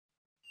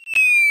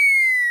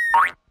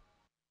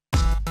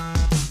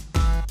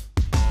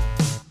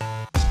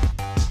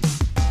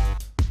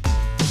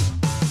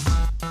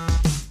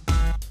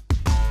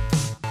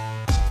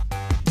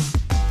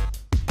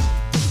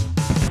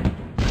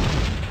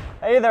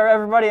there,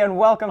 everybody, and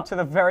welcome to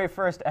the very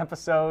first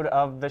episode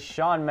of the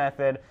Shaun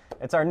Method.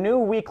 It's our new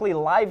weekly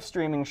live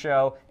streaming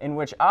show in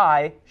which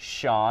I,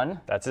 Shaun,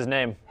 that's his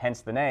name, hence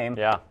the name,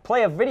 yeah,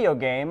 play a video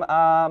game.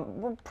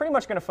 We're pretty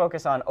much going to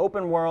focus on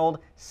open world,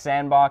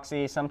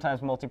 sandboxy, sometimes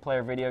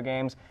multiplayer video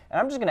games, and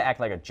I'm just going to act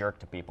like a jerk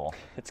to people.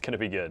 It's going to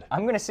be good.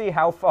 I'm going to see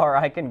how far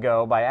I can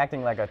go by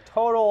acting like a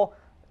total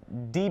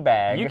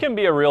D-bag. You can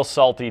be a real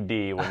salty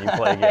D when you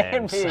play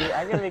games.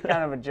 I can be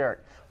kind of a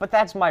jerk. But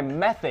that's my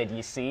method,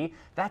 you see.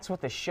 That's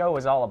what the show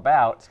is all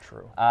about. It's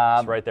true.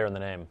 It's right there in the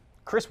name.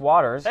 Chris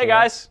Waters. Hey,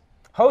 guys.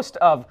 Host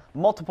of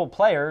Multiple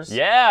Players.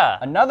 Yeah.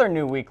 Another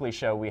new weekly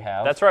show we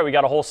have. That's right. We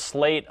got a whole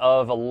slate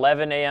of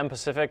 11 a.m.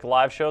 Pacific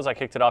live shows. I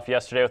kicked it off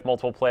yesterday with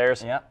Multiple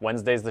Players. Yeah.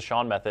 Wednesday's the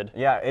Shaun Method.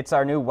 Yeah, it's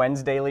our new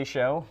Wednesdaily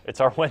show. It's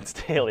our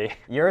Wednesdaily.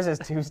 Yours is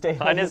Tuesdaily.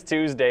 Mine is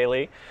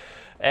Tuesdaily.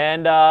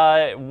 And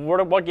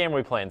what game are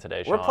we playing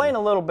today, Shaun? We're playing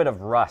a little bit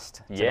of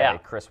Rust today, yeah.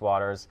 Chris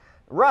Waters.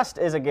 Rust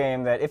is a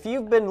game that, if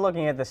you've been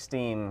looking at the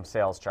Steam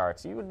sales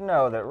charts, you would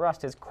know that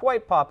Rust is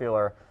quite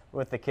popular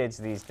with the kids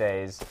these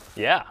days.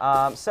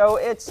 Yeah. So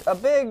it's a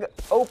big,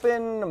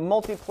 open,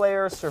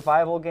 multiplayer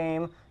survival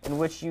game in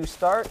which you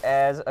start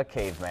as a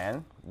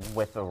caveman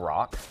with a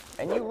rock,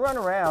 and you run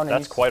around.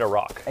 That's quite a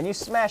rock. And you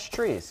smash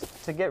trees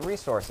to get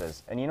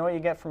resources. And you know what you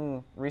get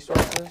from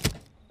resources?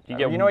 You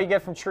know what you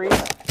get from trees?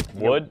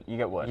 Wood. You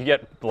get wood. You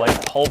get,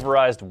 like,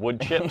 pulverized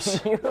wood chips.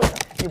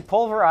 You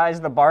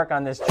pulverize the bark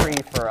on this tree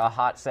for a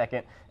hot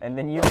second, and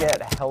then you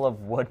get a hell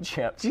of wood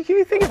chips. Do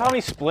you think of how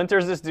many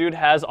splinters this dude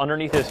has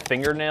underneath his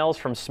fingernails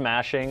from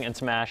smashing and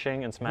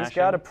smashing and smashing? He's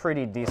got a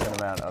pretty decent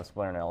amount of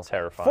splinter nails.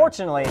 Terrifying.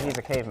 Fortunately, he's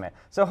a caveman.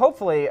 So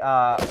hopefully,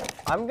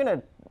 I'm going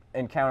to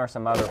encounter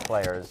some other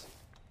players.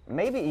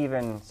 Maybe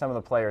even some of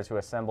the players who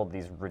assembled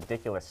these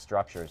ridiculous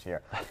structures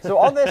here. So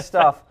all this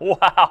stuff,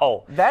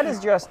 wow, that is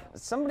just,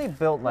 somebody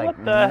built like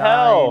what the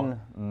hell?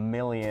 9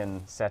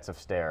 million sets of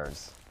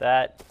stairs.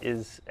 That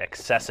is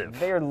excessive.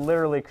 They are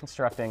literally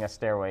constructing a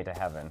stairway to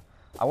heaven.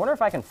 I wonder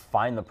if I can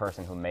find the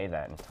person who made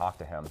that and talk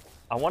to him.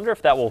 I wonder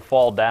if that will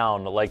fall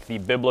down like the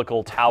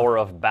biblical Tower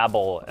of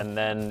Babel, and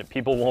then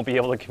people won't be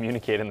able to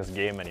communicate in this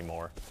game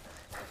anymore.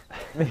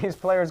 These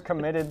players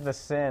committed the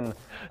sin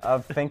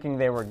of thinking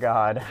they were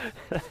God,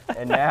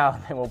 and now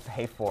they will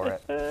pay for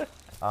it.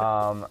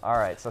 All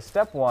right, so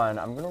step one,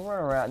 I'm going to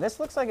run around. This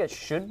looks like it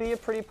should be a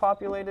pretty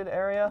populated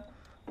area.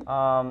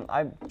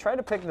 I tried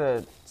to pick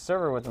the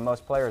server with the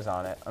most players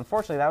on it.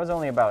 Unfortunately, that was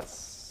only about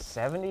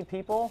 70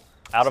 people.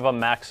 Out of a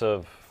max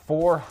of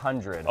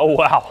 400. Oh,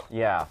 wow.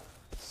 Yeah.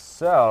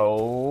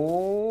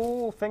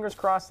 So, fingers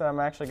crossed that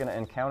I'm actually going to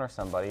encounter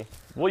somebody.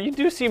 Well, you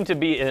do seem to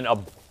be in a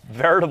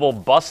veritable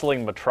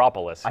bustling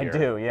metropolis here. I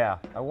do, yeah.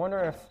 I wonder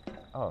if...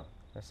 Oh,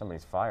 there's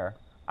somebody's fire.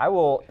 I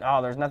will...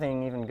 Oh, there's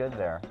nothing even good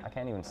there. I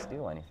can't even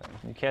steal anything.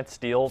 You can't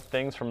steal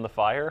things from the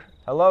fire?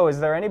 Hello, is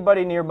there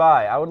anybody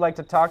nearby? I would like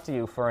to talk to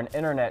you for an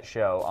internet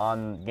show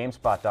on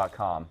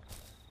GameSpot.com.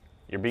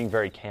 You're being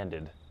very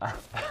candid.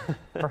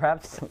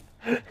 Perhaps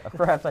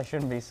I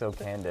shouldn't be so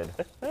candid.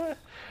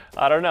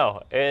 I don't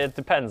know. It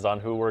depends on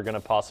who we're going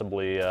to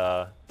possibly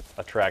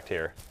attract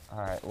here. All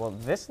right, well,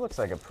 this looks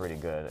like a pretty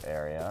good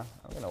area.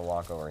 I'm going to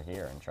walk over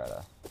here and try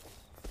to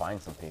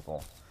find some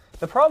people.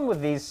 The problem with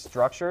these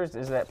structures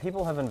is that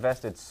people have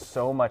invested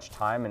so much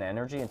time and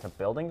energy into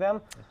building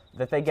them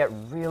that they get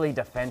really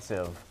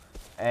defensive.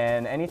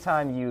 And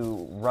anytime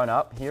you run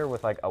up here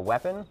with like a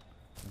weapon,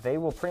 they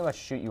will pretty much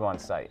shoot you on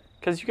sight.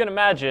 Because you can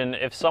imagine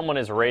if someone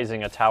is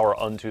raising a tower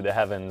unto the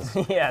heavens,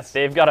 yes,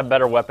 they've got a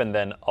better weapon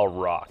than a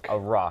rock. A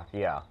rock,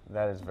 yeah,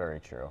 that is very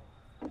true.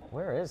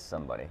 Where is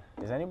somebody?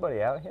 Is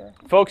anybody out here?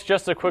 Folks,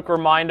 just a quick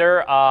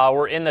reminder,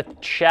 we're in the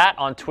chat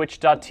on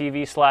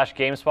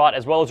twitch.tv/GameSpot,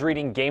 as well as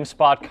reading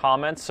GameSpot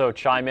comments, so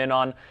chime in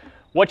on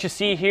what you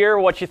see here,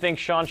 what you think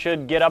Shaun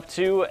should get up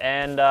to,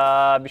 and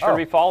be sure to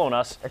be following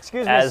us.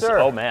 Excuse me, sir.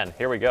 Oh man,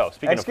 here we go.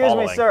 Speaking of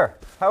following. Excuse me, sir.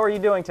 How are you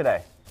doing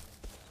today?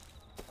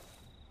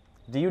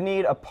 Do you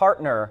need a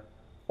partner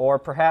or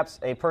perhaps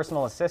a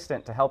personal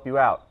assistant to help you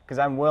out? Because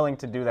I'm willing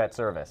to do that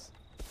service.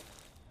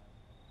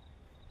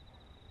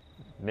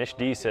 Mish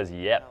D says,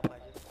 yep.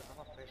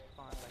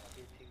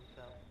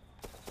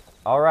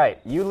 All right,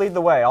 you lead the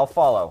way. I'll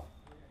follow.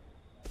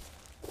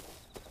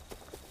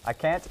 I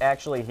can't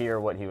actually hear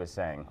what he was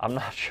saying. I'm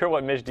not sure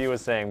what Mish D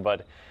was saying,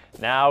 but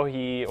now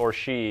he or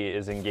she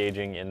is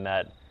engaging in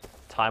that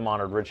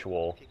time-honored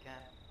ritual.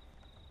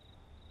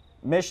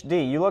 Mish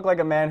D, you look like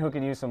a man who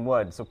could use some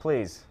wood, so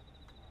please.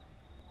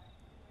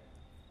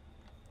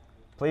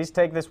 Please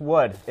take this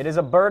wood. It is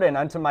a burden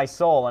unto my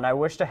soul, and I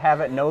wish to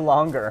have it no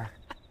longer.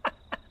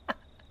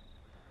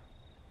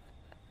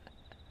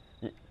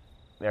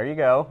 There you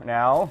go.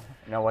 Now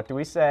what do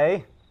we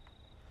say?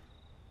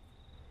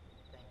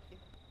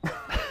 Thank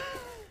you.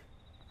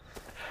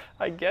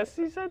 I guess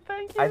he said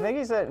thank you? I think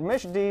he said,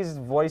 Mish D's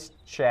voice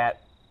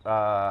chat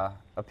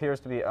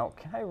appears to be, oh,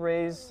 can I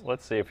raise?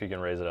 Let's see if you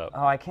can raise it up.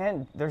 Oh, I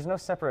can't, there's no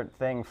separate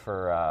thing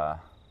for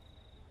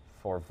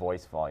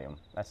voice volume.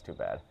 That's too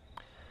bad.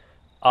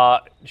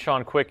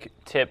 Shaun, quick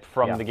tip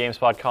from Yeah. the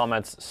GameSpot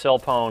comments.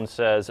 Silpone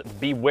says,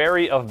 "Be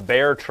wary of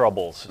bear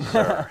troubles,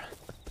 sir."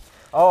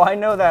 Oh, I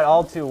know that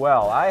all too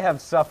well. I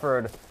have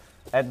suffered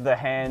at the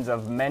hands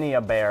of many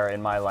a bear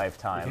in my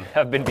lifetime.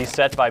 Have been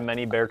beset by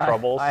many bear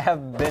troubles. I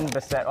have been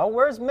beset. Oh,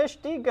 where's Mish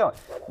D going?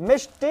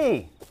 Mish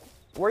D,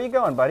 where are you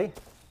going, buddy?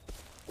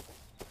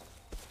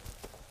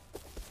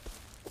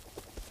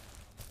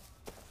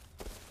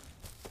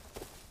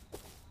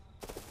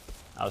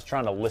 I was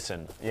trying to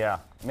listen Yeah,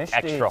 Mish D.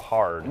 extra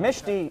hard.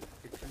 Mish D.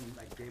 Turn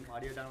like game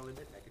audio down a little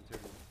bit. I can turn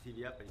the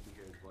TV up and you can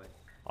hear his voice.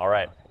 All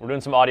right, we're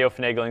doing some audio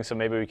finagling, so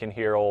maybe we can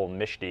hear old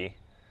Mishti.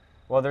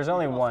 Well, there's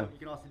only You can one. Also, you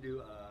can also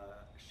do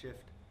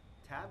shift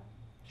tab.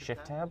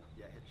 Shift tab?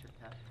 Yeah, hit shift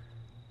tab.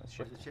 Let's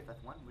Or is shift. it shift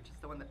F1, which is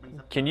the one that brings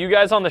up. Can you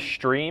guys on the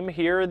stream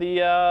hear the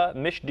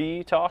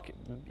Mishdi talk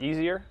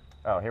easier?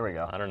 Oh, here we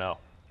go. I don't know.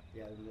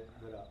 Yeah,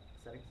 go to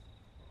settings.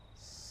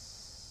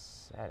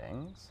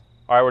 Settings.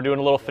 All right, we're doing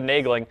a little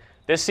finagling.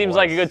 This seems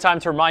like a good time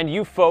to remind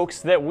you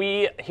folks that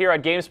we here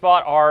at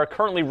GameSpot are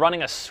currently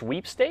running a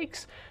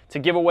sweepstakes to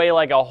give away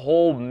like a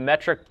whole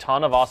metric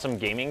ton of awesome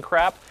gaming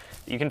crap.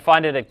 You can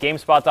find it at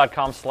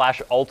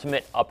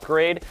gamespot.com/ultimate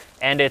upgrade,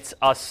 and it's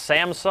a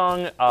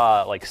Samsung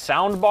like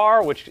sound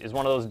bar, which is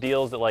one of those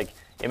deals that like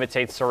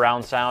imitates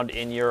surround sound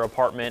in your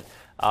apartment.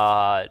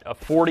 A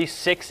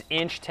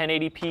 46-inch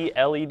 1080p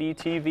LED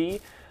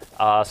TV,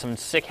 some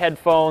sick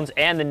headphones,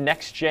 and the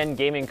next-gen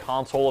gaming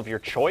console of your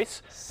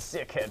choice.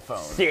 Sick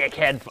headphones. Sick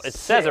headphones. It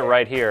says it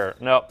right here.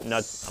 No,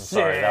 I'm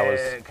sorry. That was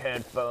Sick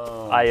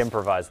headphones. I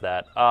improvised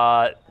that.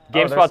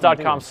 there's some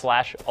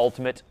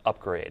GameSpot.com/ultimate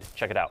upgrade.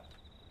 Check it out.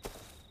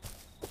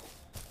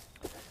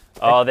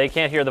 Oh, they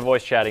can't hear the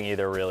voice chatting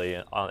either, really,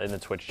 in the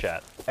Twitch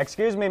chat.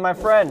 Excuse me, my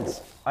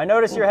friends. I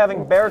notice you're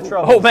having bear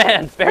trouble. Oh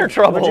man, bear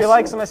troubles. Would you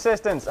like some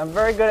assistance? I'm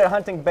very good at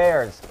hunting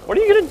bears. What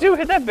are you gonna do?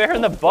 Hit that bear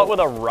in the butt with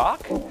a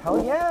rock?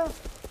 Hell yeah.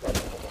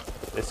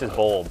 This is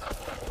bold.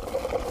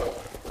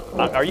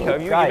 Have you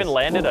Guys, even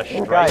landed a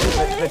strike?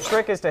 Guys, the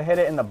trick is to hit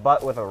it in the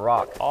butt with a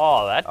rock.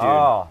 Oh, that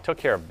dude took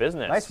care of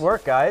business. Nice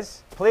work,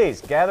 guys.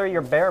 Please, gather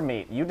your bear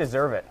meat. You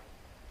deserve it.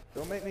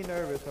 Don't make me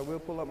nervous. I will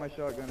pull up my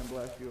shotgun and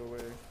blast you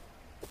away.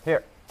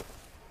 Here.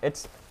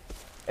 It's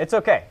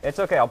okay. It's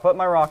okay. I'll put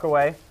my rock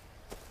away.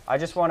 I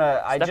just want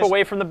to... Step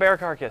away from the bear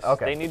carcass.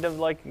 Okay. They need to,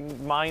 like,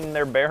 mine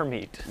their bear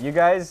meat. You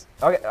guys...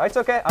 Okay, it's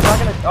okay. I'm not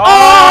going to...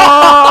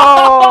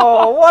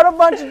 Oh! What a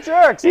bunch of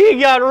jerks! He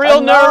got real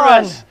Anon.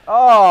 nervous.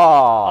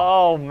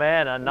 Oh! Oh,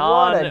 man. What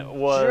a Anon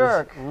was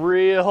jerk.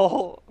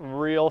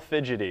 real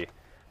fidgety.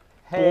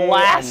 Hey,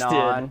 Blasted.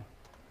 Anon.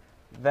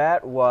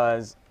 That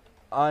was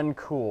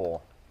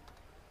uncool.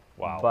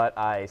 Wow. But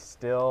I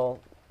still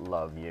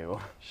love you.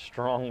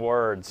 Strong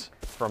words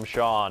from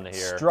Shaun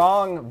here.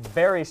 Strong,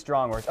 very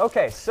strong words.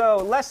 Okay, so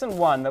lesson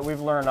one that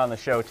we've learned on the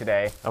show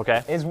today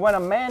Okay. is when a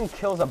man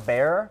kills a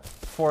bear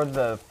for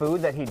the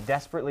food that he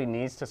desperately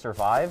needs to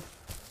survive,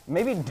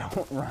 maybe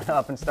don't run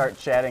up and start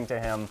chatting to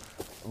him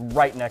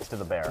right next to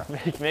the bear.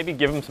 Maybe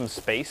give him some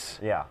space.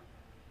 Yeah.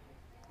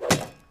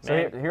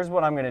 So here's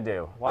what I'm going to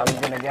do. I'm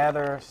going to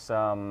gather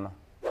some...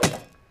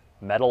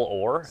 Metal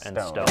ore and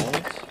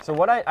stones. So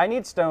what I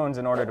need stones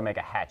in order to make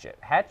a hatchet.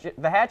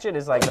 The hatchet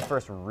is like the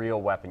first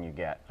real weapon you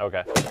get.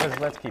 Okay. Because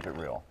let's keep it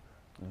real.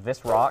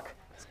 This rock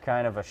is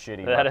kind of a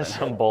shitty That weapon. is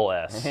some bull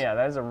ass. Yeah,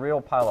 that is a real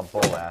pile of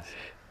bull ass.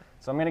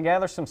 So I'm going to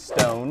gather some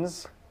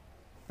stones,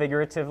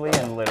 figuratively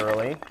and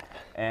literally,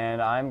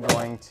 and I'm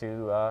going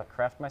to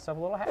craft myself a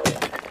little hatchet.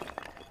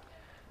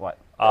 What?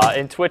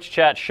 In Twitch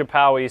chat,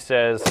 Shapowie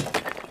says,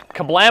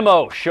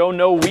 "Kablamo, show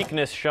no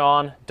weakness,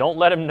 Shaun. Don't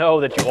let him know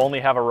that you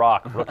only have a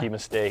rock. Rookie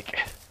mistake."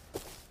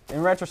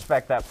 In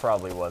retrospect, that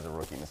probably was a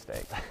rookie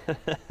mistake.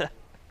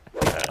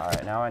 All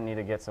right, now I need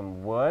to get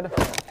some wood,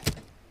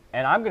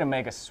 and I'm going to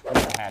make a sweet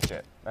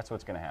hatchet. That's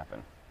what's going to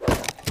happen.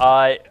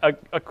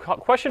 A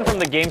question from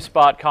the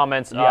GameSpot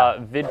comments. Yeah.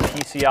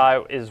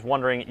 VidPCI is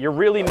wondering, you're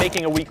really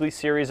making a weekly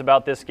series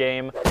about this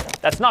game?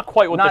 That's not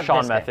quite what the Not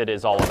Shaun this game. Method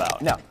is all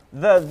about. No,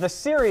 the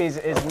series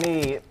is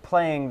me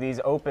playing these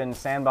open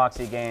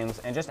sandboxy games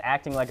and just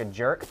acting like a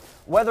jerk,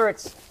 whether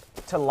it's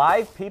to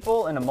live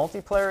people in a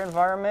multiplayer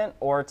environment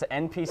or to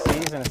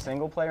NPCs in a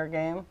single-player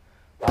game.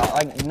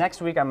 Like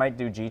next week, I might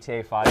do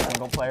GTA 5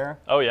 single-player.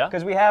 Oh, yeah?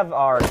 Because we have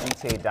our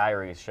GTA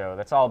Diaries show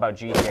that's all about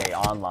GTA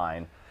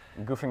Online,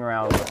 goofing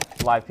around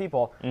with live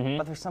people.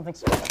 But there's something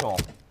special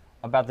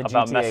about the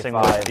About GTA messing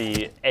 5. with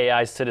the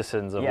AI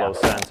citizens of Yeah.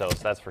 Los Santos,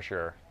 that's for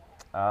sure.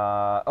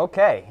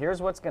 Okay,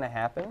 here's what's going to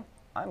happen.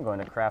 I'm going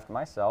to craft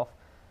myself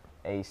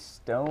a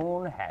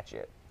stone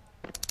hatchet.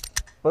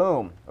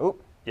 Boom.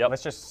 Oop. Yep.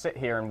 Let's just sit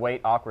here and wait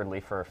awkwardly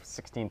for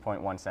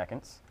 16.1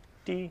 seconds.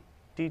 I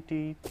don't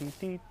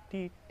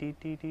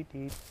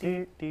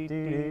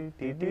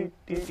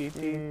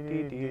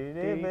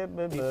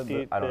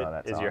know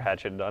that song. Is your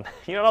hatchet done?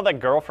 You don't know that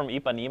girl from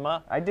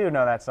Ipanema? I do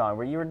know that song,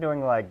 but you were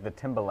doing like the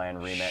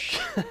Timbaland remix.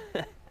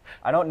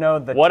 I don't know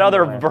the What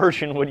other Timbaland-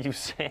 version would you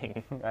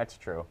sing? That's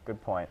true. Good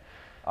point.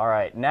 All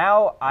right,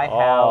 now I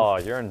have... Oh,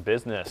 you're in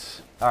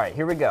business. All right,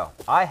 here we go.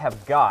 I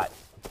have got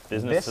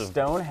Business this of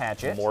stone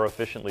hatchet. more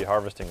efficiently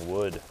harvesting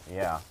wood.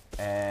 Yeah,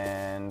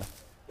 and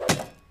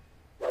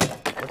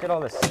look at all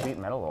this sweet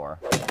metal ore.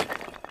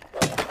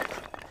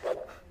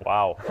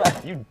 Wow,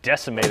 you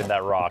decimated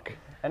that rock.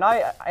 And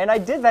I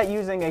did that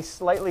using a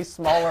slightly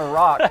smaller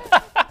rock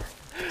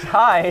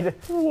tied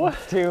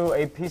to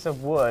a piece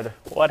of wood.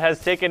 What has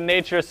taken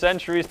nature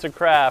centuries to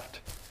craft,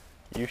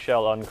 you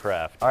shall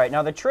uncraft. All right,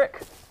 now the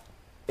trick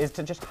is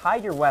to just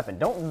hide your weapon.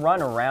 Don't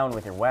run around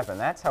with your weapon.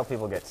 That's how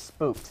people get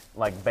spooked,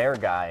 like Bear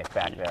Guy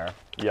back there.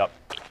 Yep.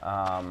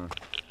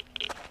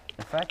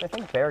 In fact, I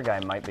think Bear Guy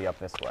might be up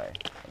this way.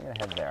 I'm gonna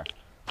head there.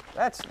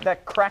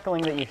 That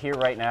crackling that you hear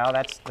right now,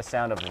 that's the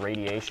sound of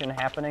radiation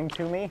happening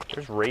to me.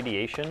 There's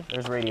radiation?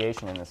 There's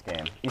radiation in this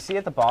game. You see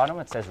at the bottom,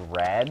 it says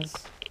RADS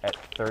at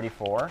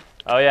 34.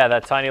 Oh yeah,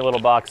 that tiny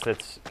little box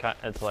it's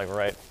like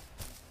right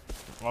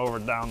over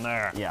down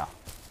there. Yeah,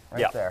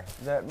 right Yeah. there.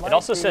 It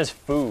also says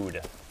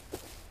food.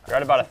 You're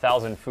at about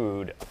 1,000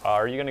 food.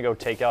 Are you gonna go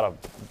take out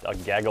a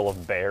gaggle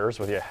of bears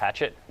with your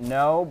hatchet?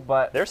 No,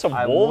 but There's some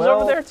I wolves will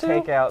over there, too?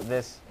 take out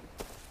this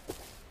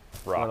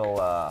Rock. little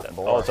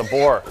boar. Oh, it's a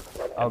boar.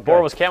 Oh, The boar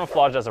good. was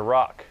camouflaged as a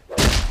rock.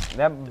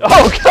 That,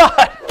 Oh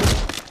God!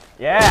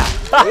 yeah,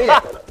 eat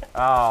it.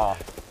 Oh.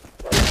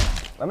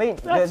 Let me,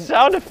 That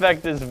sound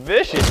effect is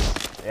vicious.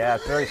 yeah,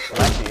 it's very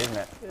fleshy, isn't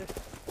it?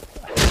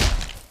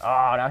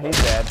 Oh, now he's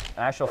dead.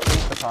 And I shall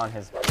feast upon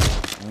his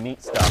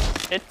meat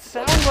stuff. It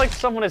sounds like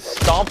someone is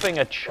stomping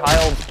a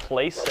child's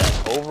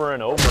playset over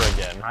and over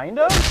again. Kind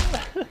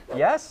of?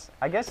 Yes,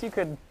 I guess you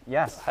could,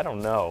 yes. I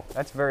don't know.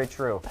 That's very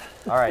true.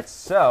 All right,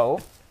 so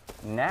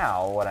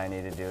now what I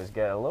need to do is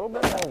get a little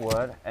bit more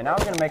wood, and now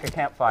I'm going to make a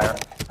campfire.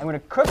 I'm going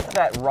to cook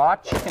that raw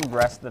chicken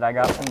breast that I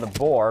got from the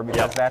boar,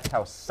 because Yep. that's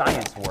how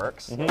science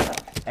works.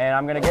 And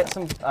I'm going to get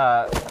some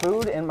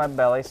food in my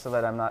belly so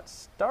that I'm not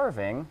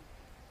starving,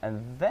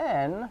 and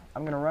then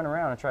I'm going to run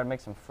around and try to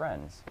make some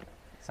friends.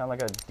 Sound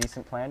like a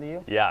decent plan to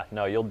you? Yeah,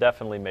 no, you'll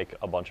definitely make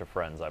a bunch of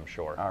friends, I'm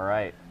sure. All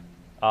right.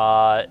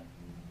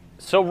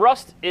 So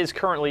Rust is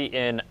currently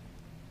in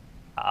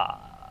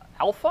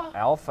Alpha?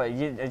 Alpha,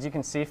 as you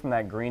can see from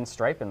that green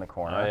stripe in the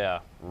corner, Oh yeah,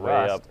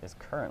 Rust is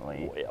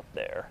currently way up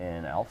there.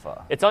 in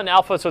Alpha. It's on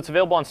Alpha, so it's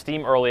available on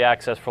Steam Early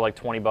Access for like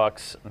 20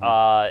 bucks.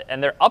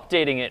 And they're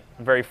updating it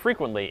very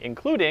frequently,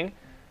 including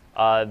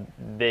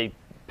they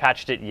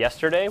patched it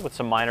yesterday with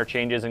some minor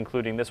changes,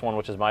 including this one,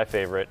 which is my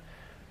favorite.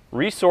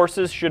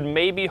 Resources should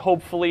maybe,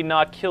 hopefully,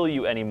 not kill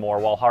you anymore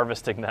while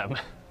harvesting them.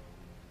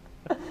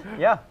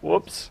 Yeah.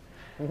 Whoops.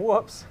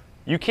 Whoops.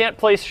 You can't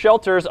place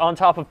shelters on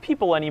top of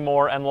people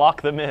anymore and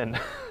lock them in.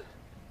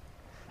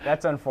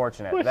 That's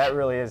unfortunate. That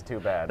really is too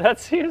bad. That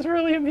seems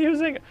really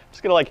amusing.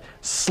 Just gonna like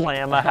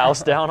slam a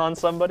house down on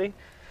somebody.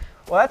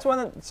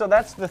 Well, so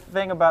that's the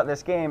thing about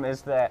this game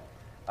is that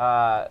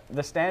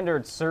the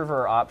standard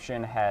server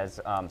option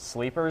has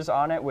sleepers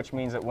on it, which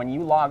means that when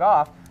you log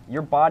off,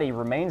 your body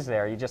remains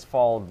there. You just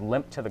fall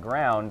limp to the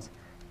ground,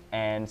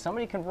 and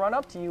somebody can run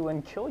up to you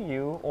and kill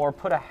you, or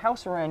put a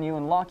house around you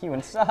and lock you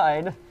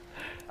inside.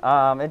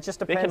 It just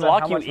depends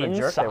on how much of a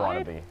jerk they want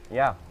to be.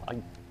 Yeah.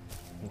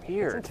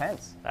 Weird. It's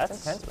intense. That's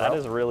it's intense, that bro.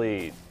 is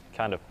really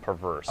kind of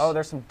perverse. Oh,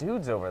 there's some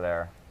dudes over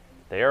there.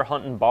 They are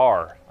hunting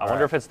bar. I wonder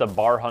right. if it's the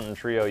bar hunting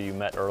trio you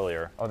met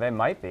earlier. Oh, they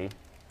might be.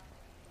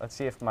 Let's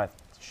see if my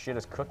shit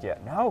is cooked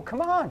yet. No,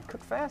 come on,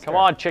 cook faster. Come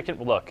on, chicken.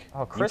 Look.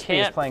 Oh, Crispy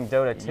is playing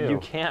Dota too. You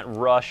can't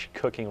rush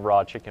cooking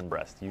raw chicken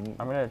breast. I'm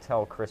gonna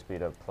tell Crispy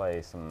to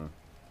play some.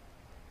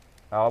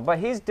 Oh, but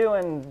he's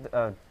doing.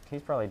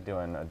 He's probably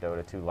doing a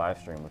Dota 2 live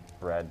stream with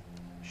Brad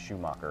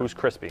Schumacher. Who's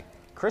Crispy?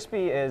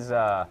 Crispy is.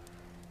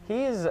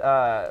 He's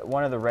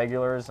one of the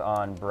regulars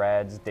on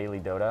Brad's Daily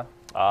Dota.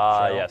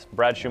 show. Yes.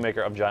 Brad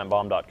Shoemaker of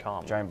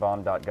GiantBomb.com.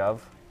 Giantbomb.gov.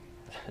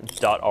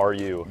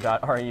 .ru.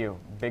 .ru.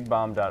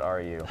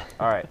 Bigbomb.ru.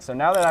 All right. So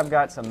now that I've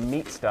got some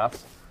meat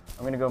stuffs,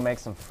 I'm gonna go make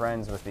some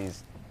friends with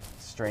these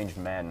strange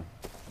men.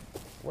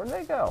 Where'd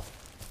they go?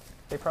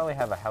 They probably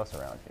have a house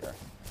around here.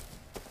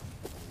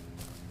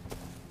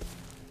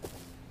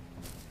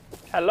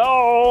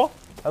 Hello.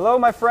 Hello,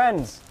 my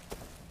friends.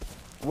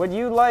 Would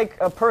you like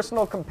a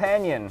personal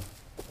companion,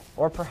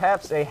 or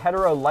perhaps a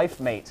hetero life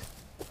mate?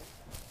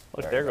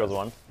 Look, There there it goes goes.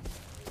 one.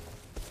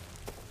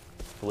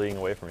 Fleeing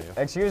away from you.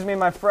 Excuse me,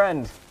 my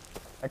friend.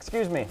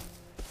 Excuse me.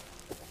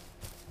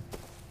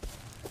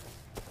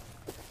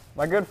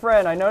 My good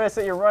friend, I notice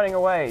that you're running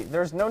away.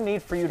 There's no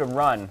need for you to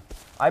run.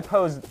 I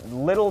pose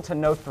little to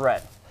no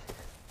threat.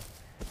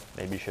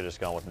 Maybe you should have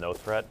just gone with no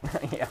threat.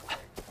 Yeah.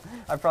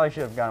 I probably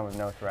should have gone with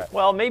no threat.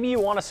 Well, maybe you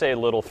want to say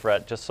little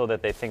threat just so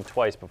that they think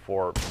twice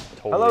before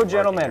totally Hello, marking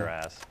gentlemen. your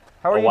ass.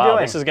 How are you wow,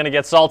 doing? this is going to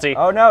get salty.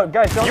 Oh no,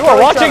 guys, don't You throw are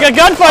each watching a other.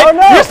 gunfight! Oh,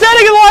 no! You're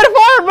standing in line of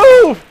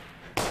fire! Move!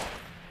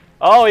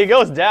 Oh, he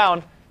goes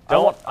down.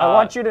 Don't. I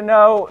want you to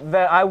know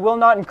that I will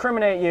not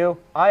incriminate you.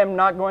 I am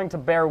not going to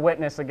bear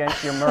witness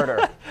against your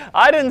murder.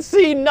 I didn't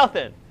see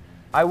nothing.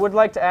 I would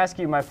like to ask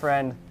you, my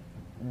friend,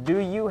 do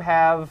you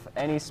have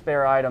any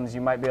spare items you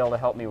might be able to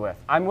help me with?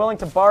 I'm willing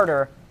to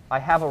barter. I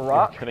have a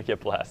rock You're gonna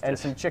get blasted. and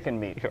some chicken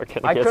meat. You're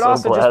gonna I get could so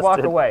also just walk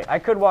blasted. away. I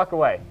could walk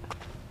away.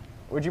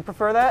 Would you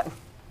prefer that?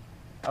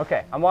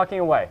 Okay, I'm walking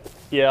away.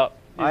 Yeah,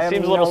 I it am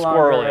seems a little no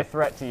longer squirrely. a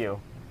threat to you.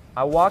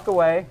 I walk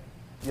away.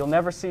 You'll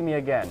never see me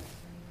again.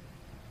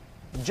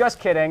 Just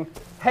kidding.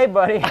 Hey,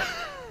 buddy.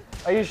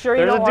 Are you sure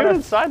you There's don't a want dude to?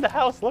 inside the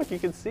house. Look, you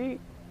can see.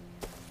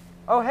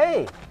 Oh,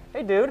 hey.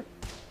 Hey, dude.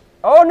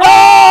 Oh, no!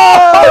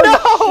 Oh,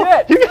 no!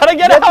 Shit! You gotta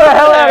get Get out the of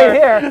hell out of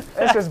there! here.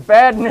 This is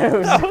bad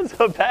news. That was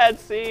a bad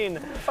scene.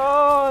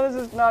 Oh, this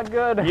is not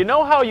good. You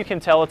know how you can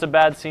tell it's a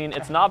bad scene?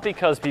 It's not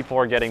because people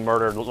are getting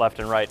murdered left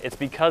and right. It's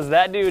because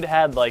that dude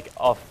had like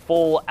a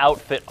full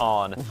outfit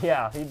on.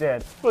 Yeah, he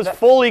did. Was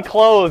fully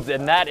clothed,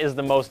 and that is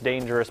the most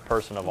dangerous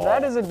person of all.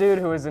 That is a dude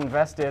who has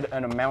invested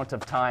an amount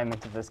of time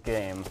into this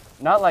game.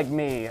 Not like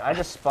me. I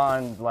just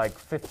spawned like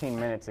 15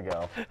 minutes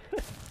ago.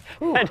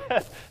 And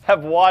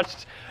have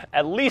watched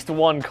at least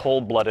one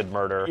cold-blooded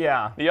murder.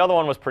 Yeah. The other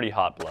one was pretty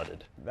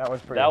hot-blooded. That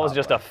was pretty. That was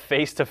just a hot-blooded.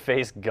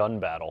 face-to-face gun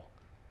battle.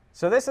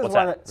 So this is What's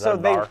one. that? Is So that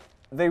a bar?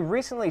 they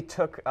recently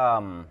took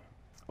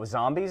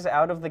zombies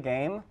out of the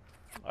game.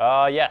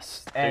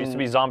 Yes. There used to And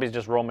be zombies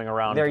just roaming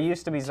around. There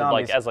used to be to,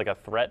 zombies. like as like a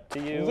threat to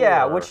you.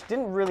 Yeah, or- which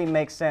didn't really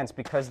make sense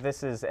because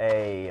this is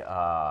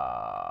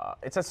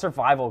it's a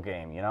survival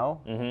game, you know?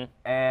 Mm-hmm.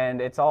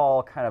 And it's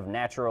all kind of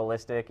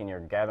naturalistic, and you're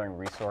gathering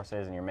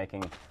resources, and you're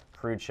making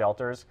crude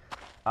shelters.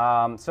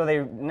 So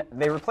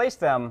they replaced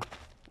them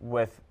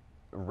with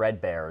red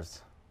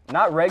bears.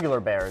 Not regular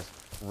bears,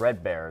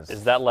 red bears.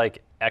 Is that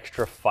like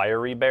extra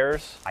fiery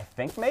bears? I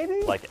think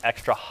maybe? Like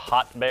extra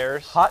hot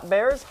bears? Hot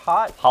bears?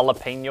 Hot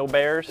Jalapeno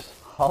bears?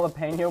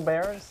 jalapeno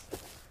bears?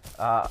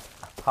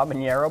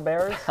 Habanero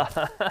bears?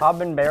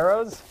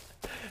 Habaneros?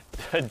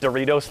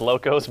 Doritos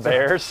Locos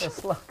bears?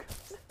 Just look.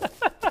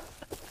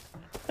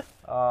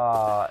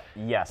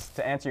 Yes,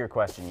 to answer your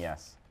question,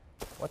 yes.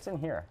 What's in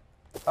here?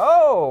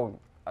 Oh,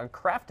 a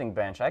crafting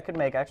bench. I could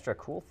make extra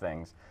cool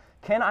things.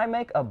 Can I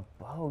make a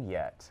bow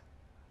yet?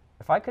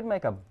 If I could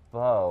make a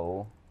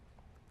bow,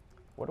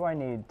 what do I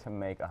need to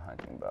make a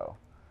hunting bow?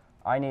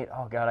 I need,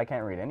 oh God, I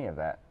can't read any of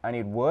that. I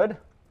need wood,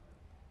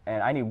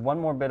 and I need one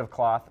more bit of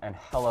cloth and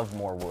hell of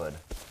more wood.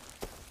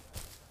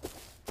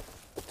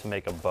 To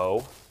make a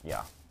bow?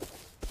 Yeah.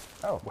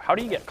 Oh, How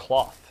do you get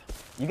cloth?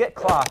 you get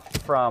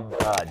cloth from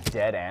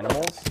dead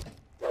animals.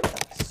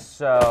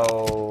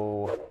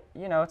 So,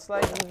 you know, it's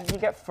like you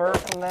get fur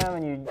from them,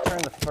 and you turn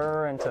the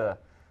fur into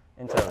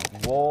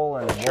wool,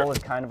 and the wool is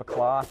kind of a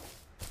cloth.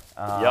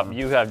 Yep,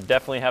 you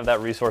definitely have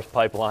that resource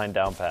pipeline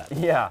down pat.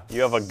 Yeah.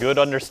 You have a good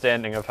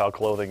understanding of how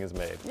clothing is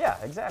made. Yeah,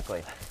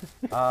 exactly.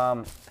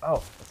 Oh,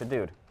 it's a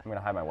dude. I'm gonna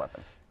hide my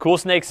weapon. Cool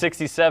Snake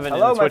 67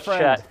 Hello, in the my Twitch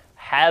friend. chat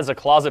has a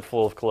closet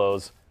full of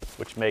clothes,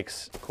 which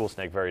makes Cool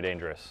Snake very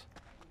dangerous.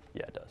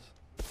 Yeah, it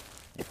does.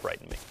 You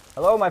frighten me.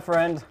 Hello, my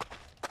friend.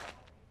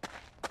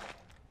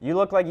 You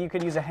look like you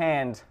could use a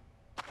hand.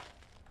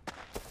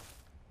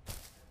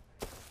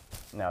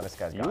 No, this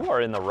guy's gone. You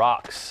are in the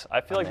rocks.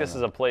 I feel like in this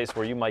is a place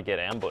where you might get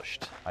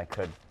ambushed. I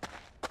could.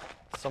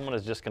 Someone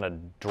is just gonna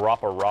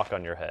drop a rock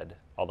on your head.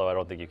 Although I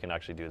don't think you can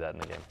actually do that in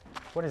the game.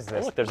 What is Oh,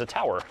 this? look, there's a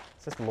tower.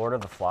 Is this Lord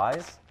of the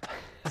Flies?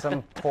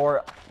 Some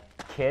poor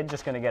kid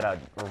just gonna get a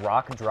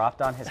rock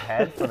dropped on his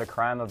head for the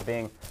crime of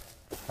being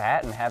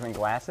fat and having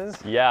glasses?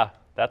 Yeah,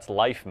 that's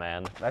life,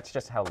 man. That's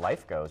just how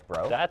life goes,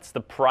 bro. That's the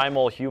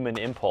primal human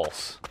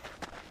impulse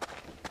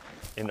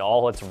in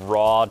all its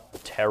raw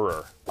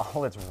terror.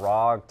 All its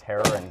raw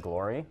terror and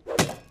glory.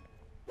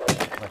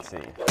 Let's see.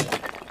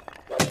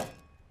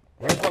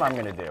 Here's what I'm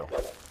gonna do.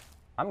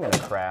 I'm gonna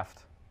craft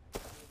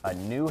a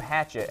new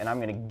hatchet, and I'm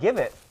gonna give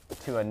it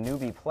to a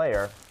newbie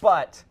player,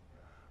 but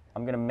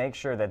I'm gonna make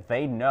sure that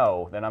they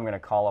know that I'm gonna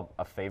call up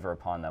a favor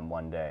upon them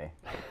one day.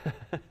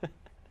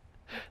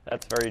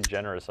 That's very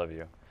generous of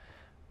you.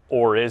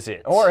 Or is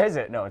it? Or is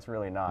it? No, it's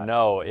really not.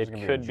 No, I'm just it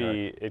gonna could a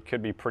be. jerk. It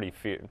could be pretty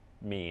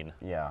mean.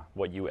 Yeah.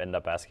 What you end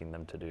up asking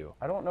them to do.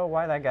 I don't know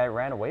why that guy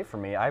ran away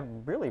from me. I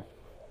really...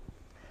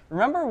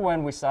 Remember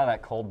when we saw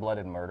that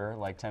cold-blooded murder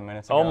like 10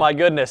 minutes ago? Oh my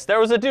goodness! There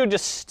was a dude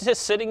just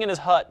sitting in his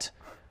hut,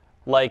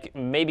 like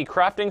maybe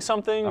crafting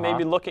something,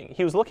 maybe looking.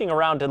 He was looking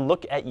around to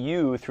look at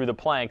you through the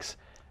planks,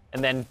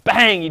 and then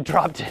bang! He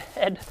dropped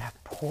dead.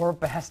 Poor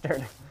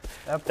bastard.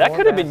 That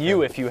could have been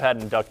you if you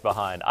hadn't ducked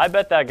behind. I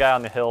bet that guy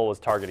on the hill was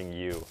targeting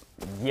you.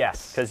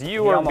 Yes. Because you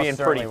He were almost being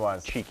certainly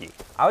pretty cheeky.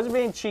 I was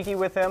being cheeky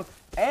with him,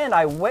 and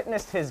I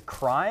witnessed his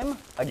crime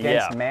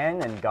against Yeah.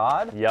 man and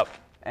God. Yep.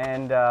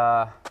 And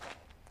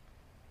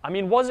I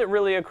mean, was it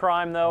really a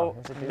crime though?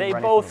 here's a dude They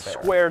running both from a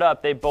bear. squared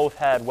up. They both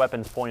had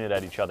weapons pointed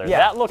at each other. Yeah.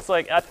 That looks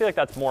like, I feel like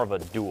that's more of a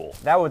duel.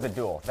 that was a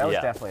duel. That was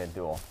Yeah. definitely a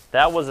duel.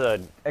 That was a,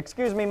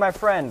 Excuse me, my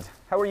friend.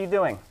 How are you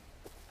doing?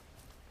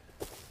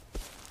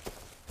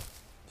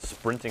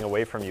 sprinting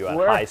away from you at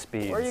Where- high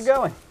speeds. Where are you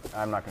going?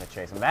 I'm not going to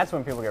chase him. That's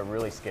when people get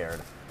really scared.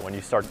 When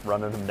you start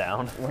running them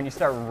down. When you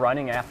start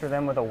running after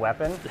them with a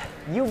weapon,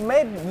 you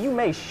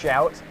may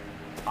shout,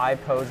 "I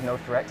pose no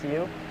threat to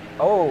you."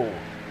 Oh,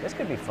 this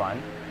could be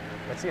fun.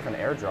 Let's see if an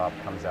airdrop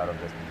comes out of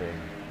this big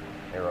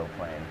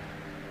aeroplane.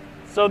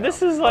 So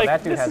this is like,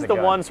 that dude this has is a the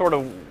gun. one sort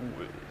of,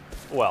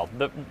 well,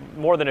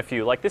 more than a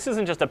few. Like, this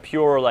isn't just a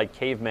pure, like,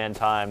 caveman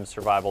time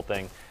survival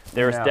thing.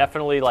 There's No.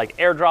 definitely like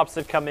airdrops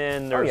that come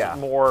in. There's yeah.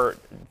 more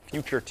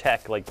future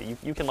tech. Like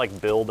you can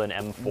like build an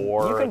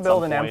M4. You can at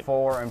build some an point.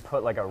 M4 and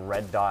put like a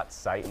red dot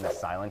sight and a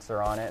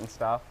silencer on it and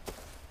stuff.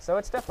 So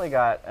it's definitely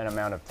got an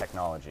amount of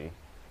technology.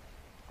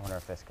 I wonder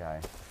if this guy.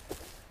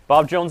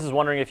 Bob Jones is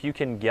wondering if you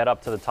can get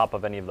up to the top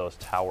of any of those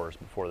towers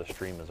before the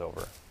stream is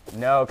over.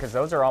 No, because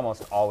those are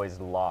almost always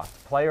locked.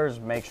 Players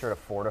make sure to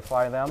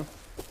fortify them,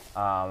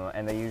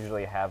 and they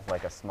usually have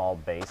like a small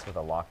base with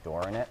a locked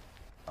door in it.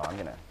 Oh, I'm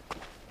gonna.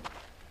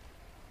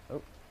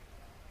 Oh,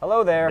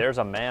 hello there. There's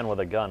a man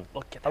with a gun.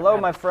 Look, get that Hello,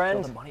 rabbit. my Kill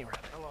friend. the bunny rabbit.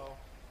 Hello.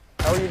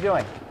 How are you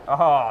doing?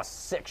 Oh,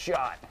 sick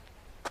shot.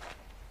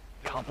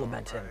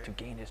 Compliment him to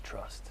gain his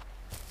trust.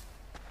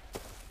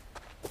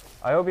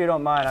 I hope you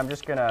don't mind. I'm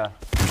just gonna.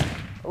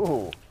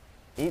 Ooh,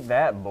 eat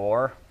that,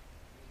 boar.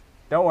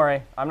 Don't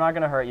worry, I'm not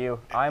gonna hurt you.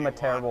 I'm a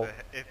terrible.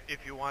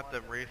 If you want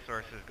them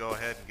resources, go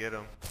ahead and get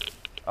them.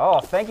 Oh,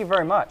 thank you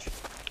very much.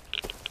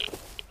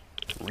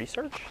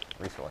 Research?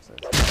 Resources.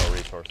 Oh,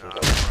 resources. Not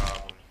a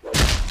problem.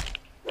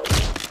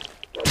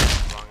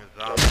 As long as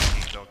Zombie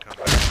King don't come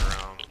back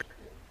around.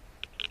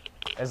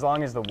 As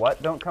long as the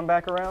what don't come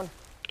back around?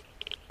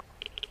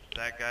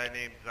 That guy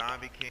named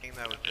Zombie King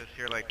that was just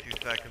here like 2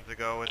 seconds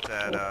ago with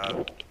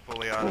that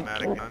fully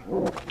automatic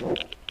gun.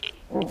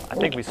 I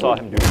think we saw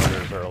him do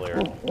murders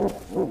earlier.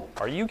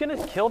 Are you gonna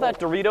kill that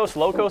Doritos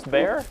Locos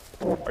bear?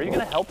 Are you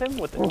gonna help him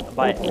with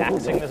by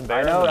axing this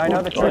bear? I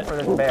know the trick for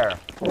this bear.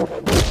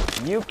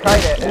 You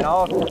kite it, and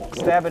I'll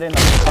stab it in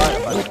the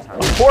butt a bunch of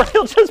times. Or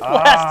he'll just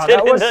blast it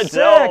that in was the sick.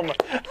 dome.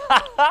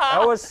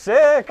 That was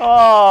sick.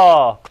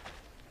 Oh,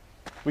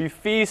 we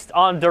feast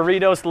on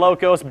Doritos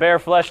Locos bear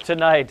flesh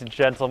tonight,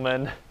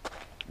 gentlemen.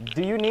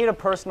 Do you need a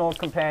personal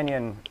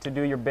companion to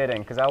do your bidding?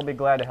 Because I will be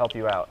glad to help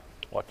you out.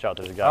 Watch out,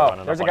 there's a guy Oh,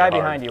 running there's up a on guy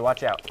you behind hard. you.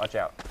 Watch out. Watch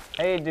out.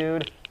 Hey,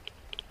 dude.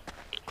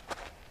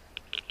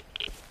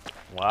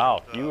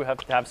 Wow, you have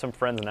to have some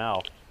friends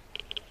now.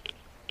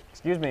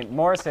 Excuse me,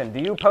 Morrison. Do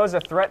you pose a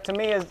threat to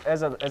me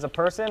as a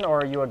person,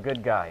 or are you a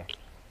good guy?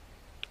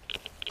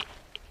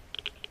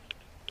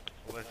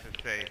 Let's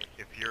just say,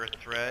 if you're a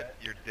threat,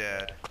 you're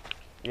dead.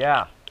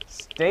 Yeah.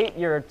 State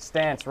your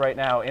stance right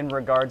now in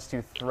regards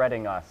to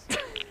threatening us.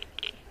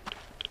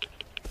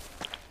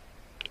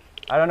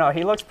 I don't know.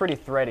 He looks pretty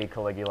thready,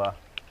 Caligula.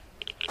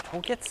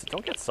 Don't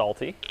get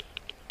salty.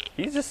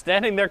 He's just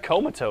standing there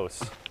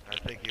comatose. I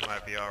think you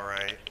might be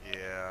alright.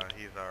 Yeah,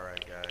 he's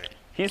alright, guy.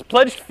 He's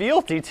pledged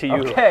fealty to you.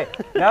 Okay,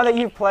 now that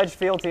you've pledged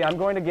fealty, I'm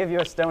going to give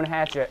you a stone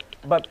hatchet,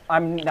 but I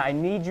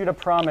need you to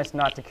promise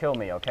not to kill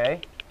me,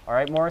 okay? All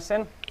right,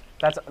 Morrison?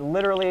 That's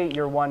literally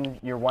your one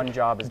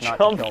job is not to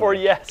kill me. Jump for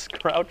yes,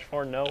 crouch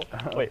for no.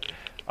 Wait.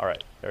 All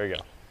right, there you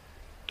go.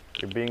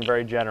 You're being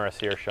very generous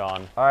here,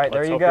 Shaun. All right,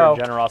 there Let's you hope go.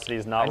 Your generosity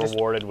is not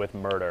rewarded with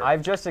murder.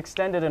 I've just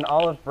extended an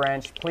olive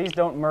branch. Please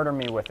don't murder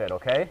me with it,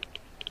 okay?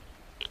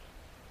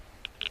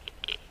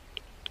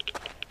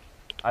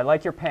 I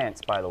like your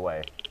pants, by the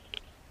way.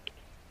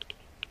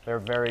 They're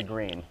very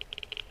green.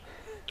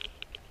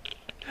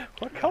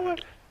 What color?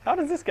 How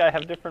does this guy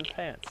have different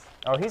pants?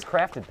 Oh, he's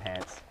crafted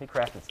pants. He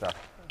crafted stuff.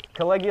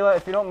 Caligula,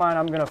 if you don't mind,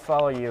 I'm going to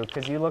follow you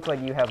because you look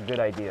like you have good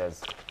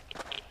ideas.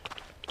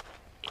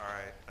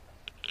 Alright.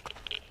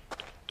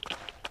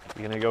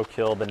 You gonna go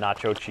kill the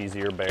nacho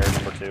cheesier bear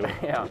number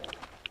 2? Yeah.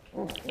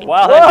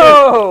 Wow. That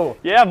Whoa!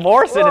 dude, yeah,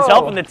 Morrison is Whoa.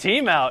 helping the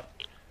team out.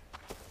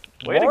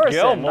 Way to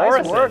go,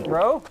 Morrison. Nice work,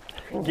 bro.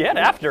 Get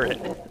after it.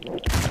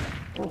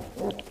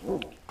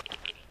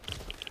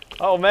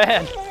 Oh,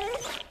 man.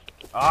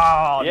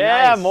 Oh,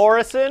 Yeah, nice.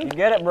 Morrison. You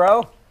get it,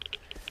 bro?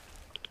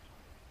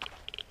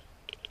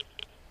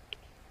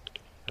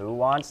 Who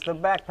wants the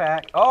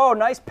backpack? Oh,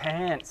 nice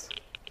pants.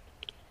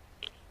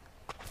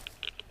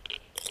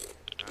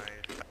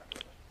 Nice.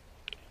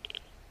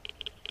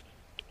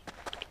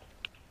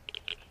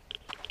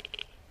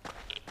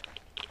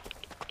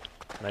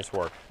 Nice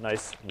work.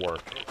 Nice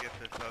work. Go get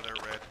this other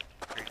red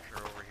creature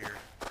over here.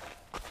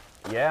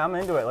 Yeah, I'm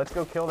into it. Let's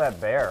go kill that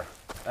bear.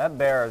 That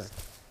bear is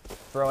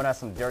throwing us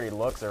some dirty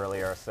looks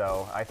earlier,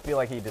 so I feel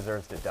like he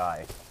deserves to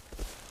die.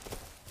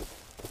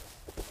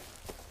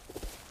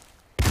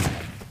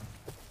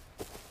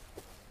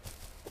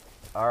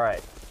 All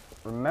right.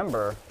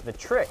 Remember, the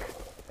trick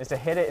is to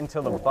hit it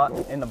until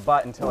in the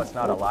butt until it's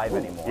not alive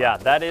anymore. Yeah,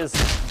 that is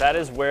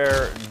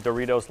where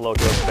Doritos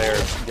Locos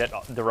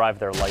bears derive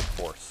their life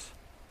force.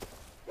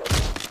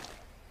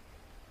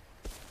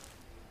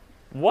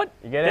 What?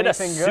 You get Did a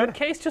anything good?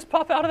 suitcase just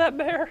pop out of that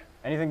bear?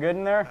 Anything good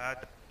in there?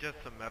 Just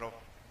some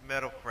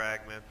metal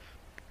fragments.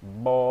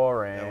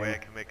 Boring. That way I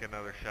can make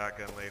another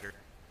shotgun later.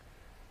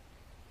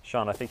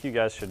 Shaun, I think you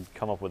guys should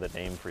come up with a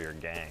name for your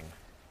gang.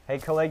 Hey,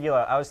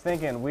 Caligula, I was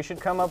thinking we should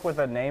come up with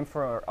a name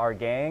for our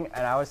gang,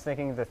 and I was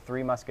thinking the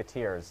Three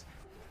Musketeers.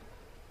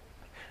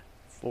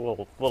 It's a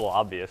little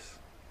obvious.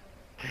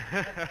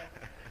 I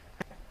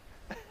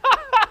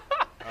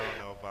don't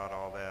know about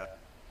all that.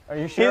 Are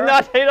you sure?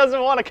 He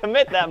doesn't want to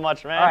commit that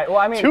much, man. All right, well,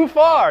 I mean, too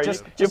far.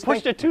 just you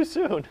pushed think- it too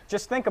soon.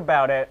 Just think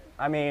about it.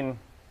 I mean,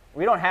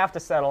 we don't have to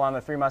settle on the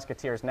Three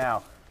Musketeers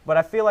now, but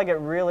I feel like it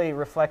really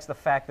reflects the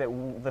fact that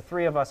the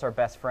three of us are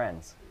best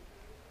friends.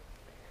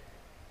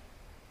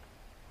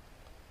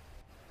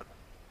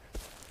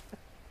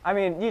 I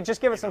mean, you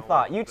just give it some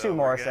thought. You too, We're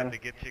Morrison. gonna have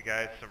to get you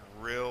guys some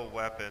real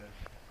weapons.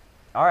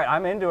 All right,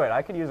 I'm into it.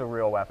 I could use a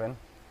real weapon.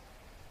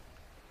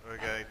 We're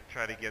gonna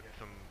try to get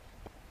some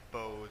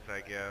bows,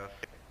 I guess.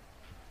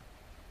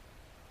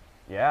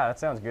 Yeah, that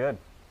sounds good.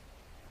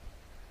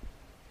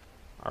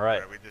 All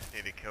right. We just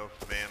need to kill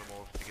some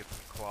animals to get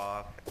some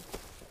cloth.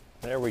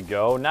 There we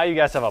go. Now you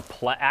guys have a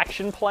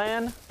action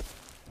plan.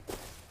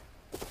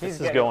 This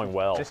is going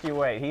well. Just you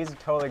wait. He's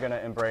totally going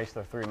to embrace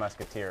the Three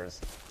Musketeers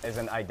as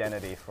an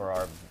identity for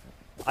our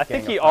I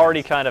think gang he of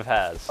already friends. kind of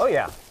has. Oh,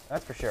 yeah.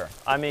 That's for sure.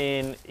 I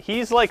mean,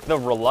 he's like the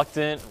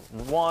reluctant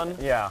one.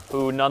 Yeah.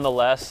 Who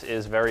nonetheless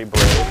is very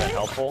brave and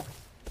helpful.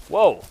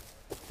 Whoa.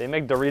 They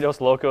make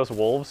Doritos Locos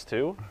Wolves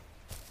too?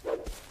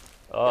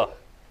 Ugh.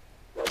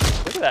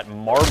 Look at that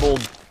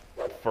marbled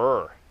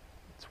fur.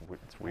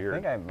 It's weird.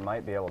 I think I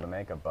might be able to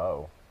make a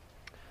bow.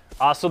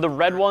 So the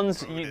red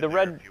ones, Food in the there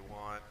red if you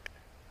want.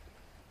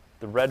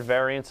 The red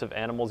variants of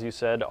animals you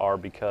said are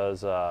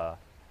because are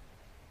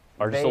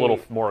just a They- little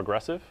more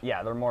aggressive.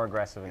 Yeah, they're more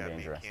aggressive and Got me a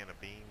dangerous. can of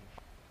beans.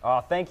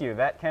 Oh, thank you.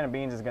 That can of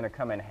beans is going to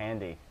come in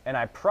handy. And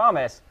I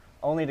promise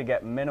only to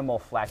get minimal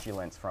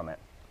flatulence from it.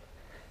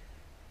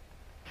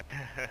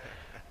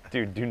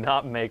 Dude, do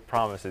not make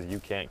promises you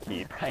can't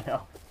keep. I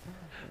know.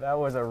 That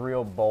was a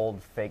real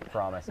bold fake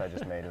promise I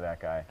just made to that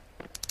guy.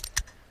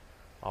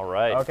 All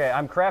right. Okay,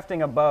 I'm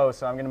crafting a bow,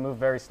 so I'm going to move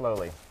very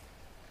slowly.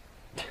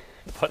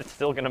 But it's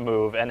still gonna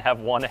move and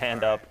have one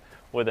hand up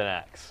with an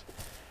axe.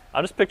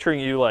 I'm just picturing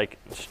you like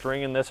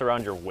stringing this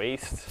around your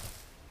waist,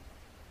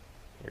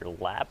 your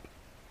lap.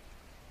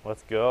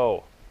 Let's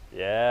go.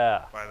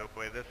 Yeah. By the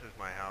way, this is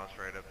my house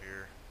right up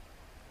here.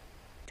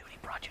 Dude, he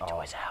brought you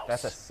to his house.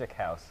 That's a sick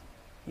house.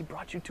 He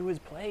brought you to his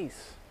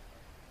place.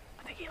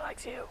 I think he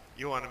likes you.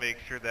 You want to make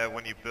sure that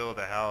when you build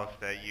a house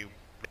that you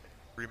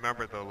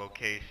remember the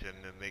location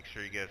and make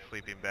sure you get a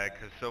sleeping bag,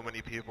 because so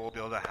many people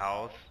build a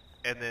house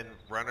and then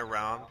run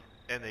around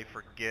and they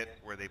forget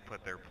where they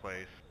put their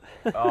place.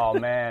 Oh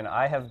man,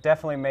 I have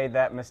definitely made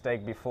that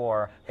mistake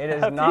before. It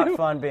is Have not you?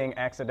 fun being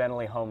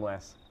accidentally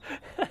homeless.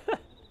 True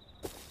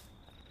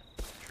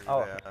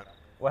Oh. that.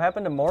 What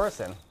happened to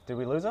Morrison? Did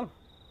we lose him?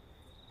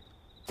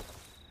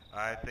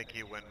 I think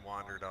he went and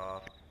wandered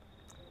off.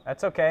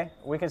 That's okay.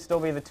 We can still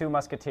be the Two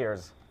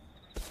Musketeers.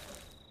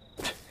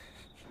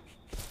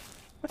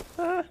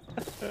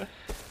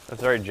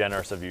 That's very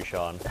generous of you,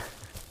 Shaun.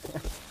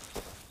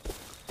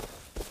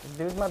 This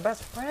dude's my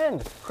best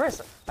friend.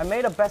 Chris, I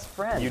made a best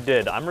friend. You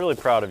did. I'm really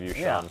proud of you,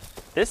 Shaun. Yeah.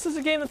 This is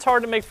a game that's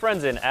hard to make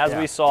friends in, as Yeah.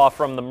 we saw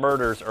from the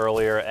murders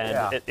earlier, and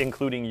Yeah.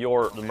 including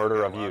the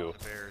murder of Got you. lots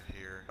of bears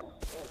here.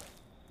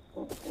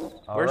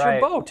 All Where's right.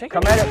 your bow? Take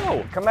Come it at and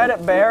it. go. Come at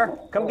it, bear.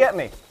 Come get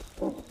me.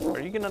 Are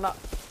you gonna not?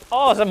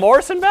 Oh, is it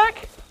Morrison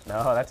back?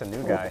 No, that's a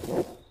new guy.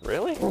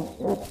 Really?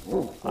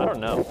 I don't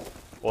know.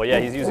 Well, yeah,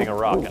 he's using a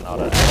rock and not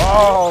an axe.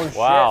 Oh shit.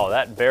 Wow,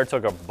 that bear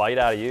took a bite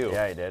out of you.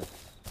 Yeah, he did.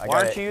 Why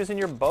aren't you using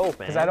your bow, man?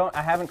 Because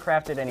I haven't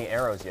crafted any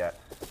arrows yet.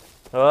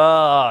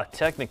 Ah,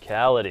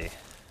 technicality.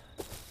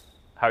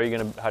 How do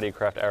you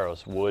craft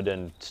arrows? Wood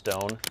and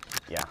stone?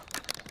 Yeah.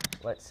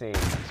 Let's see.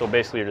 So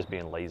basically you're just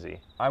being lazy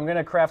I'm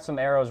gonna craft some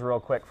arrows real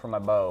quick for my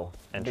bow.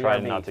 and try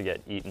BRB. not to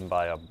get eaten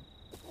by a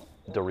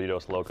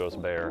Doritos Locos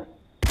bear.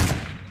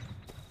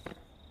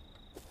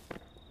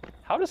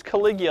 How does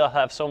Caligula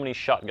have so many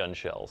shotgun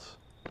shells?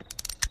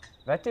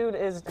 That dude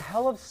is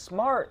hella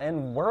smart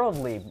and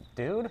worldly,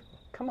 dude.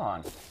 Come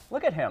on.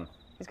 Look at him.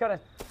 He's got a...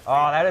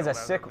 Oh, that is a Leather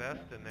sick... vest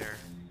in there.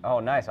 Oh,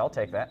 nice. I'll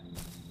take that.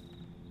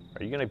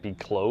 Are you gonna be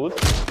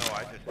clothed? No,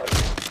 I just.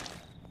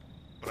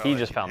 But I'll He let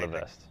just you found the take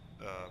vest.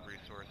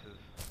 Resources.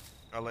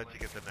 I'll let you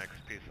get the next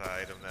piece of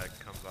item that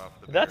comes off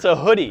the. That's bear. a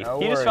hoodie. No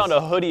He just worries. found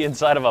a hoodie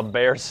inside of a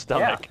bear's Yeah.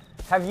 stomach.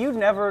 Have you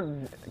never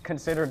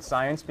considered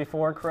science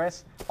before,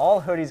 Chris? All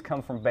hoodies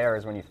come from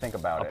bears when you think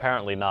about it.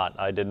 Apparently not.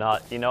 I did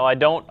not. You know, I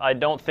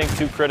don't think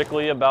too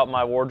critically about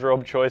my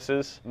wardrobe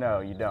choices. No,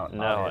 you don't.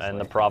 No, obviously. and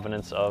the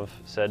provenance of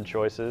said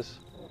choices.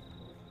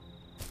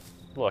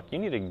 Look, you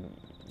need to.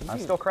 I'm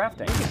still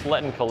crafting. Just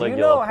letting Do Caligula. you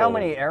know how pull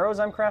many arrows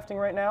I'm crafting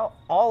right now?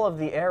 All of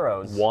the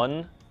arrows.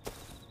 1,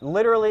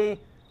 Literally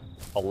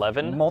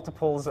 11,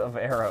 multiples of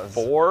arrows.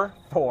 4.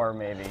 4,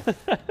 maybe.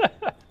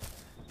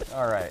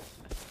 All right.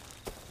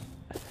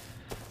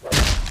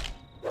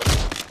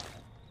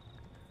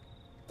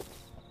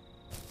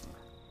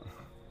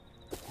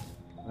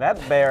 That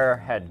bear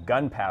had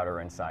gunpowder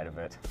inside of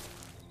it.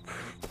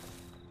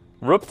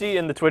 Rupti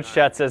in the Twitch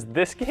chat says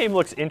this game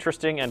looks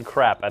interesting and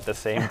crap at the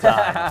same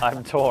time.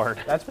 I'm torn.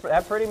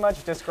 That pretty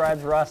much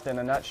describes Rust in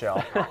a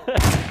nutshell.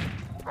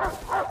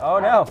 Oh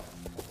no!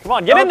 Come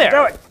on, get in there.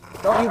 Do it!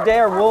 Don't you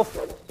dare, wolf!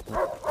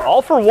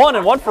 All for one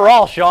and one for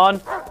all, Shaun.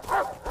 Look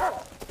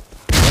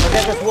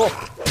at this wolf!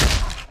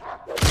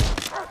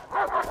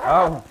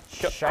 Oh,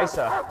 scheisse.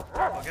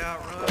 Look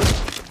out, run.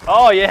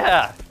 Oh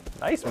yeah,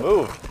 nice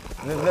move.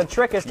 The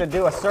trick is to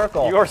do a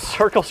circle. You're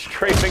circle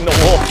strafing the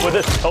wolf with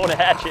a stone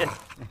hatchet.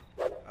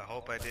 I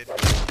hope I didn't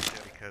get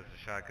you because the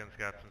shotgun's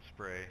got some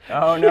spray.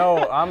 Oh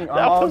no, I'm That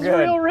all was good.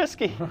 real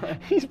risky.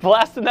 He's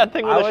blasting that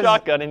thing with I a was-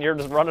 shotgun, and you're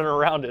just running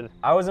around it.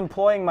 I was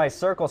employing my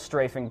circle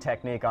strafing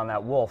technique on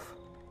that wolf.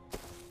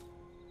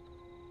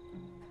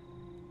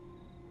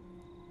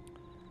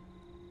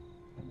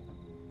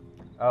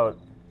 Oh,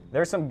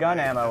 there's some gun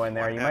ammo in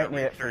there. You might need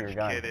it for your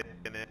gun.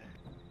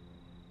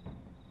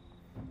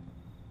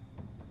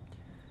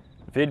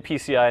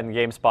 VidPCI in the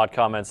GameSpot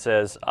comments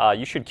says,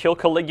 you should kill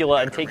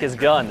Caligula and take his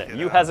gun.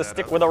 You has a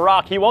stick with a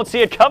rock. He won't see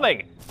it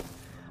coming.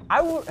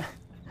 I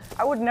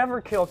would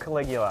never kill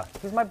Caligula.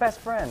 He's my best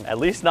friend. At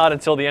least not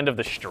until the end of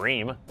the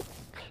stream.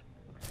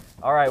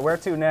 All right, where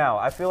to now?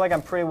 I feel like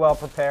I'm pretty well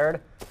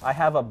prepared. I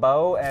have a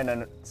bow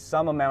and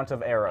some amount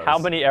of arrows. How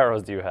many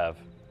arrows do you have?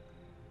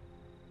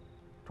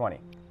 20.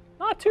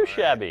 Not too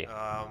shabby.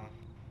 I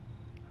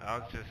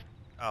was just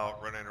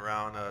out running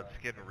around,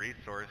 just getting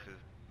resources.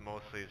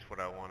 Mostly is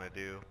what I want to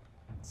do.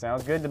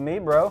 Sounds good to me,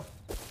 bro.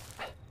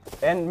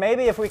 And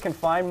maybe if we can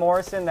find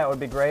Morrison, that would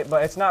be great,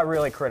 but it's not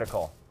really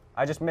critical.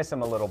 I just miss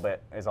him a little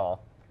bit, is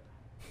all.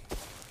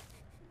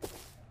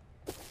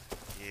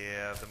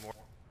 Yeah, the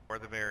more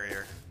the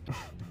merrier. I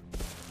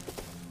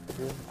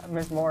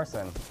miss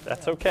Morrison.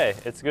 That's okay.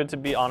 It's good to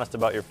be honest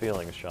about your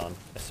feelings, Shaun.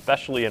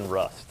 Especially in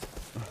Rust.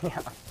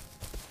 Yeah.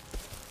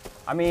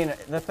 I mean,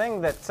 the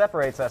thing that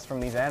separates us from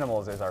these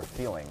animals is our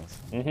feelings.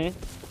 Mm-hmm.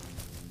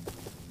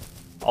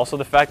 Also,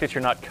 the fact that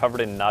you're not covered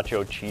in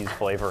nacho cheese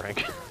flavoring.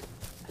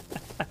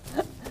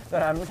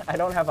 That I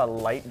don't have a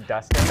light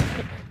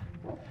dusting.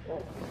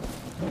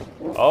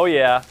 Oh,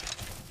 yeah.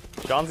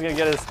 Shaun's going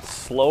to get his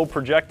slow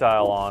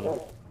projectile on.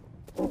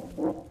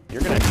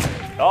 You're going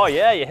to... Oh,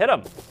 yeah, you hit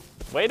him.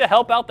 Way to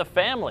help out the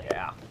family.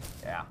 Yeah,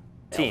 yeah.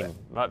 Team.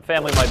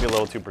 Family might be a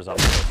little too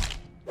presumptuous.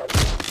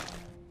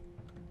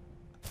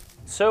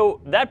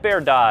 So, that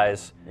bear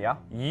dies. Yeah.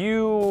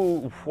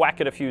 You whack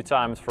it a few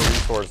times for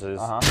resources.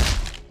 Uh-huh.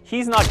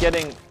 He's not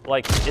getting,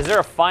 like, is there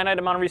a finite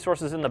amount of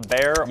resources in the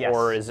bear? Yes,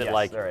 Or is it yes,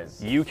 like, there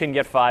is. you can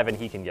get 5 and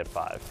he can get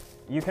 5?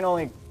 You can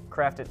only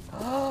craft it.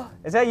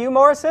 Is that you,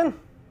 Morrison?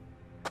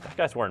 That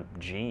guy's wearing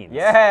jeans.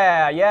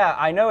 Yeah, yeah.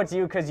 I know it's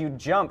you because you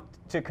jumped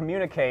to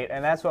communicate,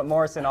 and that's what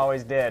Morrison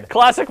always did.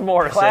 Classic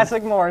Morrison.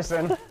 Classic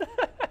Morrison.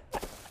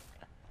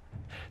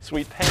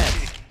 Sweet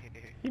pants.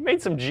 He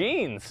made some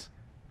jeans.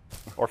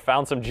 Or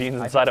found some jeans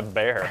inside a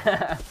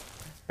bear.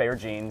 Bear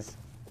jeans.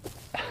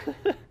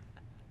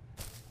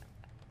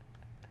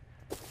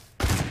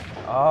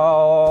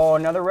 Oh,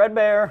 another red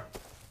bear.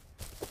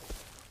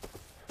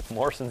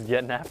 Morrison's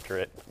getting after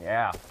it.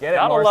 Yeah, get it,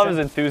 Gotta Morrison. love his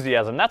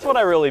enthusiasm. That's what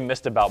I really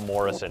missed about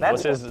Morrison.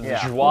 Was his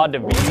yeah. joie de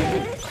vivre,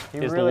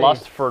 his really-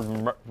 lust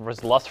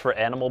for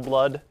animal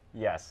blood.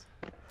 Yes.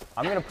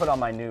 I'm gonna put on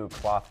my new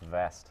cloth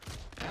vest.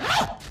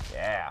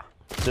 Yeah.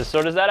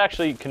 So does that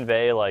actually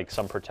convey like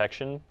some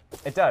protection?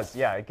 It does,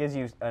 yeah. It gives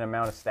you an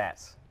amount of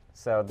stats.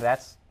 So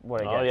that's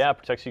what it gets. Oh yeah,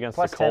 protects you against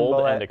Plus the 10 cold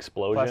bullet, and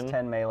explosion. Plus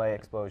 10 melee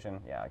explosion.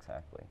 Yeah,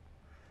 exactly.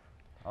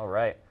 All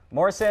right.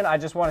 Morrison, I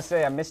just want to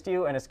say I missed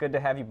you, and it's good to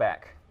have you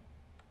back.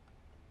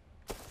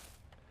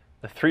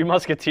 The Three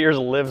Musketeers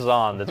lives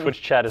on. The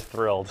Twitch chat is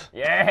thrilled.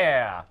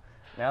 Yeah.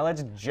 Now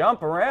let's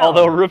jump around.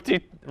 Although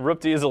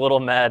Rupti is a little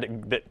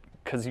mad that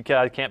because you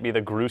can't be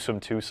the gruesome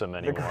twosome The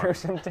anymore.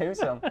 gruesome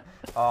twosome.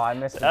 Oh, I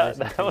missed the gruesome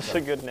That was a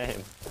twosome. good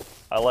name.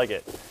 I like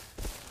it.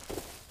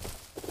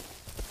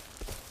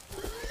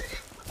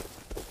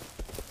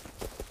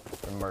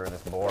 Gonna murder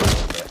this boar a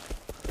little bit.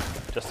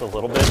 Just a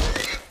little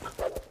bit.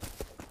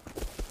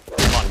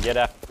 Come on, get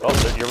after.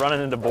 Oh, you're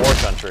running into boar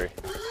country.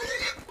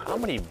 How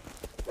many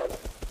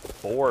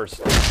boars?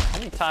 How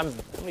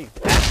many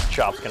axe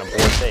chops can a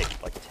boar take?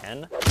 Like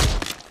 10?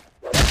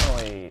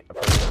 Definitely a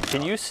pretty good Can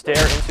amount. you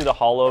stare into the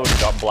hollow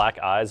black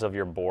eyes of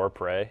your boar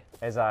prey?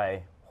 As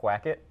I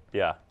whack it,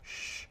 Yeah.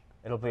 shh,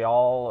 it'll be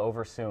all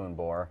over soon,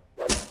 boar.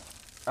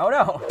 Oh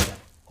no!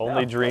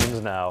 Only No.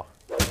 dreams now.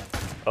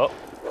 Oh,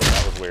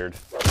 that was weird.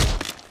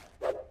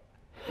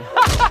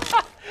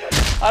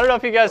 I don't know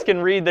if you guys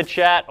can read the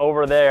chat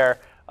over there,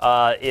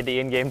 in the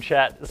in-game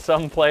chat.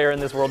 Some player in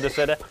this world just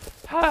said,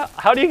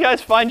 how do you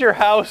guys find your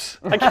house?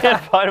 I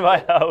can't find my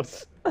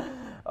house.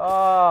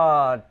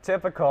 Oh,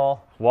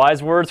 typical.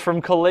 Wise words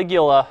from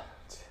Caligula.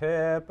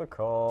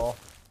 Typical.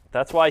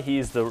 That's why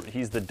he's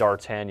the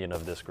D'Artagnan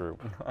of this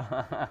group.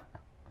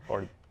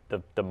 Or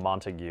the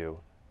Montague.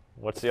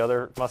 What's the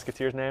other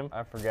musketeer's name?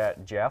 I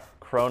forget. Jeff,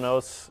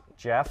 Kronos.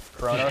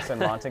 Kronos, and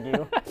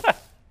Montague.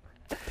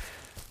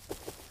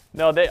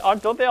 No,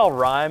 don't they all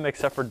rhyme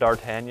except for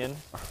D'Artagnan?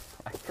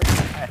 I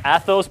forget.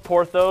 Athos,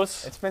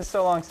 Porthos. It's been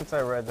so long since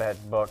I read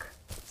that book.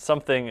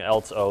 Something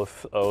else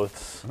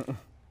oaths.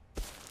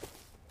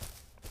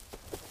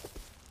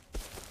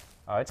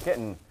 Oh, it's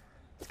getting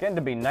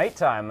to be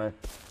nighttime.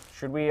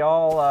 Should we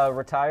all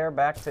retire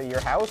back to your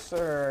house,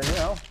 or you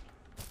know?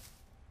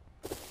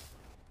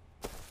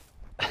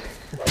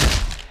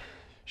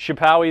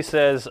 Shipawi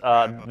says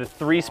the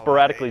three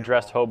sporadically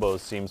dressed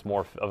hobos seems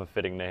more of a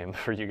fitting name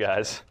for you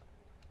guys.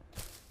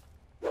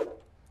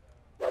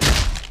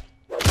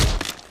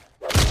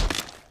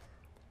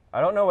 I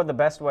don't know what the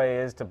best way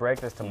is to break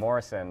this to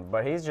Morrison,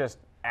 but he's just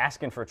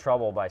asking for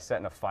trouble by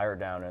setting a fire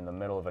down in the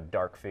middle of a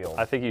dark field.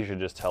 I think you should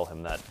just tell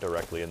him that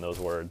directly in those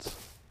words.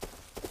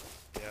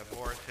 Yeah,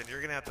 Morrison,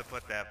 you're gonna have to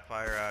put that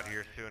fire out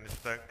here soon. It's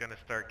gonna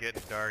start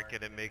getting dark,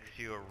 and it makes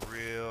you a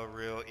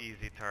real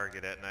easy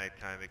target at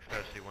nighttime,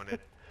 especially when it.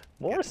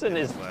 Morrison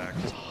is black.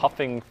 just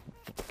huffing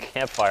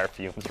campfire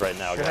fumes right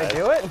now, Should guys. I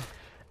do it?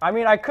 I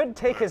mean, I could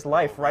take his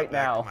life Run right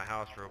back to now. my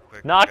house real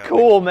quick. Not We got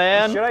cool,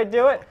 man. Should I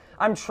do it?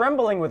 I'm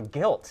trembling with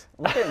guilt.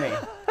 Look at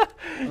me.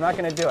 I'm not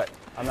gonna do it.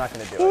 I'm not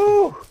gonna do it.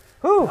 Whew.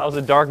 Whew. That was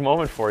a dark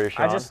moment for you,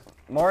 Shaun.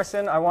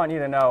 Morrison, I want you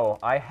to know,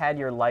 I had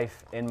your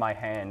life in my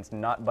hands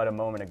not but a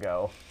moment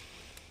ago.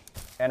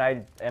 And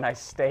I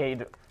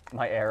stayed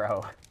my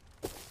arrow.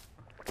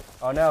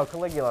 Oh no,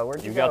 Caligula,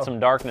 where'd you You go? got some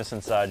darkness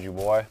inside you,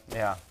 boy.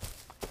 Yeah.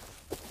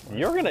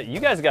 You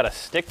guys gotta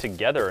stick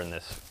together in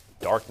this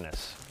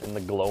darkness, in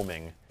the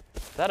gloaming.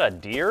 Is that a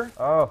deer?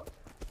 Oh,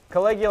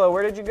 Caligula,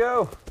 where did you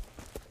go?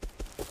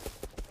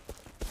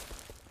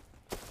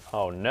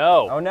 Oh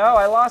no. Oh no,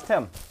 I lost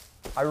him.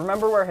 I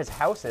remember where his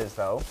house is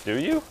though. Do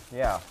you?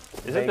 Yeah.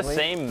 Is it the vaguely.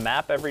 same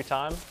map every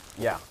time?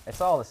 Yeah,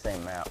 it's all the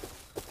same map.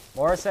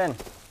 Morrison,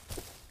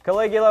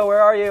 Caligula,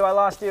 where are you? I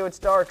lost you, it's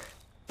dark.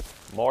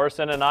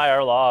 Morrison and I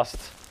are lost.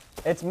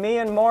 It's me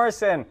and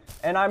Morrison,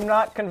 and I'm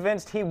not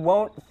convinced he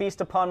won't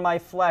feast upon my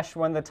flesh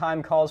when the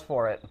time calls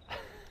for it.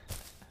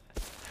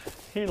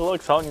 He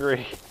looks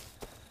hungry.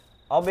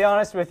 I'll be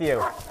honest with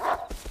you.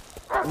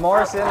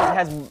 Morrison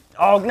has...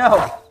 Oh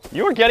no!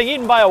 You are getting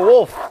eaten by a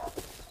wolf.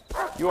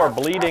 You are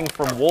bleeding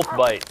from wolf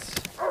bites.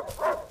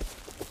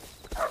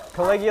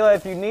 Caligula,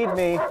 if you need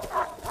me,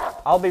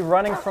 I'll be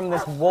running from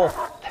this wolf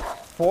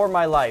for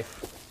my life.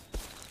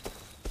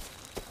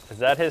 Is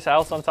that his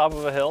house on top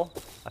of a hill?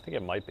 I think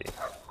it might be.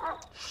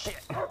 Shit.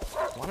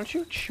 Why don't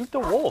you shoot the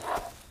wolf?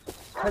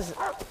 Because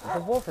the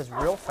wolf is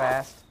real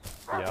fast,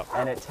 Yep.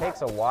 and it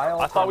takes a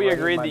while. I thought we to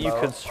ready agreed my that you bow.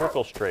 could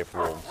circle strafe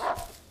wolves.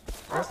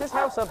 Was his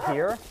house up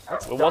here?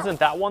 It wasn't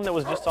that one that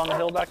was just on the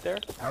hill back there?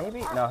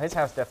 Maybe? No, his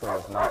house definitely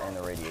was not in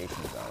the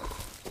radiation zone.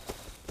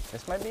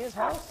 This might be his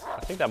house? I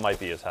think that might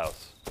be his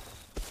house.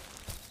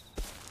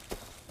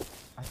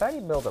 I thought he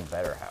built a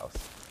better house.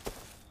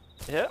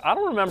 Yeah, I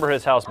don't remember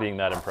his house being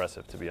that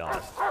impressive, to be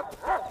honest.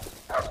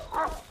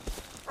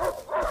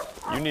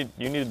 You need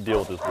to deal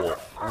with this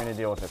wolf. I'm gonna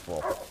deal with this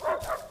wolf.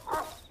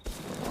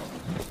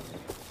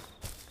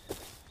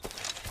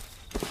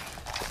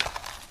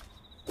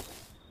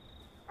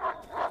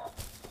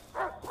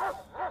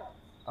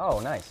 Oh,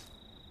 nice.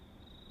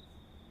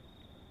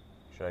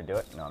 Should I do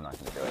it? No, I'm not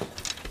gonna do it.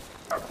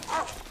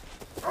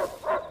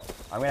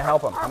 I'm gonna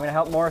help him. I'm gonna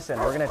help Morrison.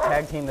 We're gonna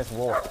tag team this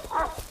wolf.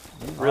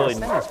 Really,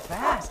 This thing is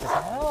fast as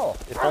hell.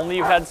 if only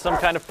you had some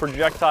kind of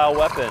projectile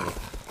weapon.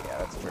 Yeah,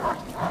 that's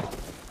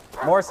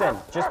true. Morrison,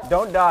 just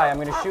don't die. I'm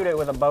gonna shoot it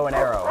with a bow and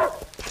arrow.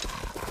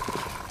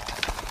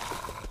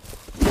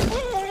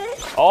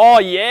 Oh,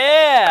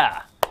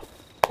 yeah!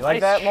 You like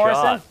Nice that,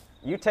 Morrison? shot.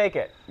 You take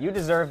it. You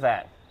deserve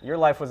that. Your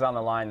life was on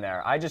the line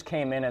there. I just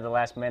came in at the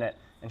last minute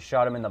and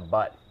shot him in the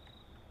butt.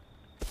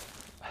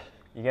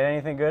 You get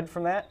anything good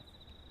from that?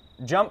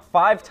 Jump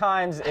 5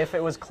 times if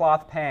it was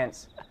cloth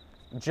pants.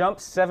 Jump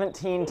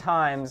 17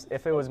 times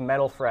if it was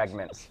metal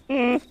fragments.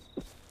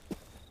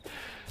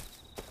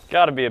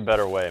 Gotta be a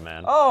better way,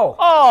 man. Oh!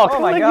 Oh,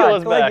 my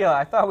Caligula's God, back. Caligula!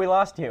 I thought we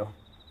lost you.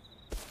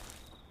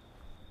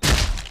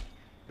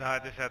 No, I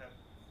just had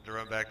to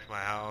run back to my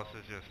house.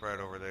 It's just right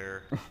over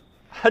there.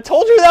 I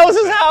told you that was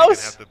his I'm gonna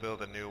house! have to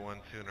build a new one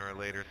sooner or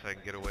later so I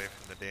can get away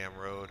from the damn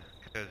road.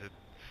 Because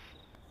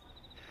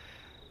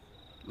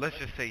let's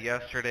just say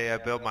yesterday I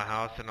built my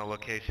house in a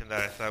location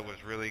that I thought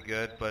was really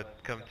good, but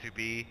come to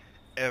be,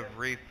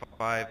 every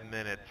 5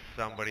 minutes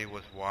somebody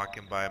was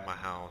walking by my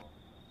house.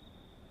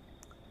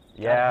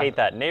 Yeah. I hate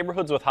that.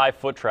 Neighborhoods with high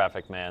foot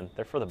traffic, man.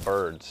 They're for the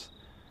birds.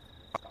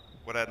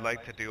 What I'd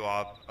like to do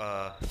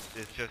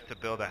is just to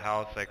build a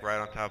house like right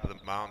on top of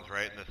the mountains,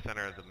 right in the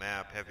center of the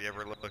map. Have you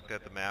ever looked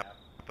at the map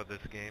of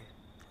this game?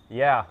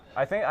 Yeah,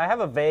 I think I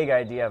have a vague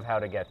idea of how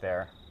to get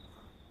there.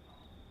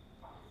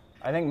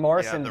 I think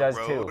Morrison does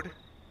too.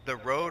 The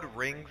road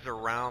rings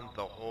around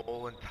the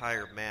whole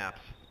entire map.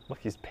 Look,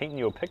 he's painting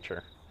you a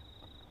picture.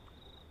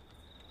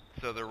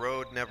 So the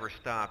road never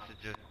stops.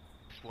 It's just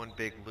one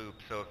big loop.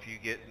 So if you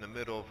get in the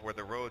middle of where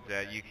the road's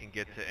at, you can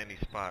get to any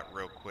spot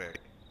real quick.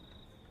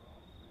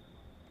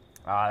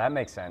 Ah, that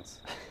makes sense.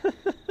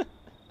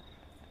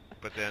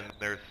 But then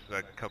there's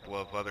a couple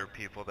of other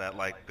people that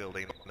like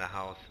building the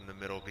house in the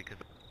middle because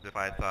if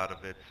I thought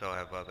of it, so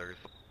have others.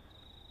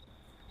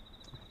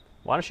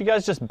 Why don't you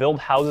guys just build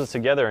houses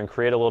together and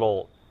create a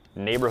little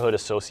neighborhood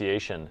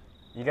association?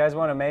 You guys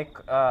want to make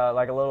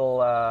like a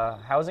little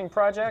housing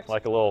project?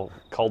 Like a little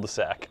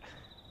cul-de-sac.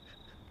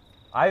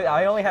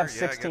 I only have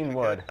Sure, yeah, I guess 16 we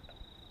wood. could.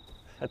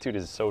 That dude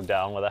is so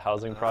down with a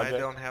housing project. I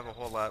don't have a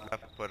whole lot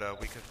left, but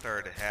we can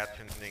start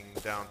hatching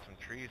down some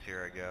trees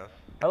here, I guess.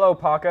 Hello,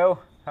 Paco.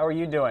 How are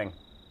you doing?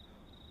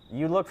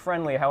 You look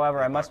friendly, however,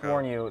 Hey, I must Paco.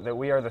 warn you that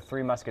we are the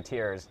 3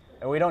 Musketeers,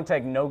 and we don't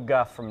take no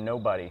guff from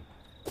nobody.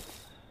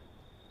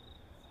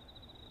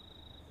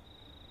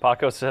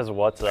 Paco says,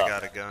 "What's I up?"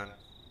 got a gun.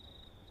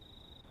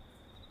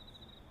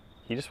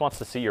 He just wants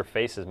to see your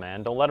faces,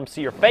 man. Don't let him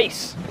see your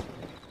face.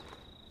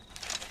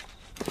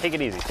 Take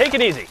it easy. Take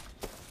it easy.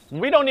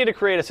 We don't need to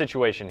create a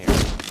situation here.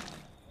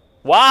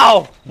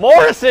 Wow,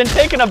 Morrison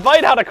taking a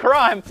bite out of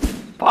crime.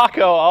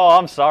 Paco, oh,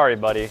 I'm sorry,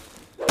 buddy.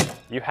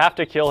 You have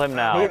to kill him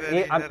now.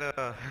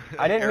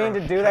 I didn't mean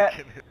to do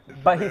that,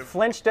 but he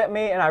flinched at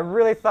me, and I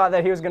really thought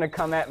that he was going to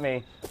come at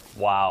me.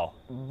 Wow.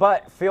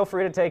 But feel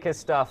free to take his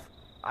stuff.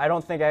 I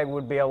don't think I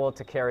would be able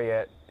to carry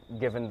it,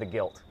 given the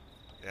guilt.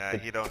 Yeah,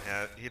 he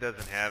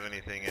doesn't have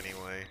anything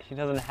anyway. He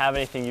doesn't have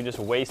anything. You just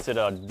wasted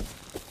a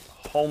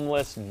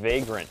homeless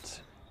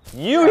vagrant.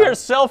 You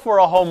yourself were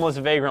a homeless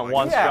vagrant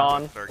once,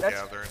 Shaun. Start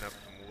gathering up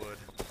some wood.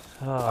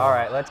 All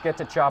right, let's get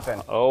to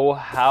chopping. Oh,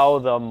 how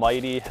the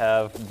mighty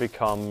have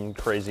become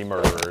crazy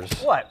murderers.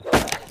 What?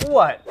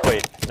 What?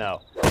 Wait, no.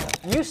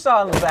 You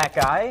saw that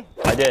guy.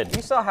 I did.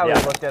 You saw how he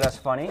looked at us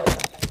funny.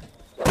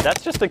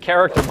 That's just a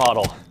character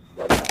model.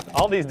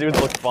 All these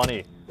dudes look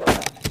funny.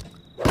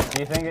 Do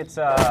you think it's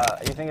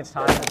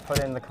time to put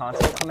in the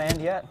console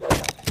command yet?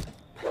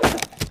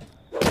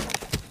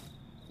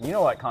 You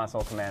know what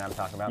console command I'm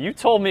talking about. You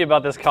told me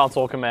about this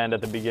console command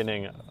at the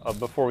beginning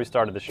before we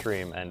started the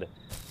stream, and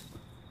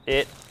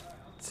it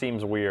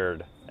seems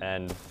weird.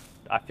 And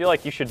I feel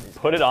like you should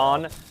put it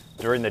on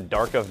during the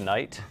dark of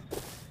night,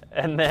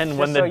 and then just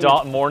when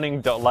the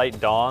morning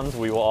light dawns,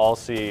 we will all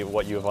see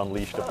what you have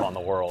unleashed upon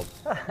the world.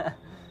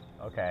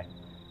 Okay.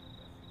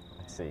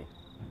 Let's see.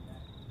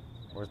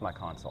 Where's my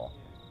console?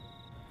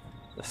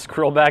 The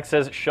scrollback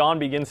says, Shaun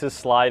begins his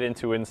slide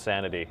into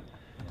insanity.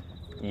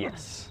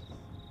 Yes.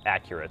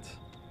 Accurate.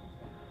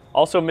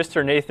 Also,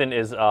 Mr. Nathan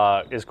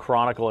is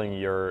chronicling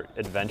your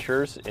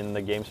adventures in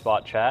the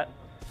GameSpot chat.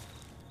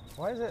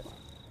 Why is it?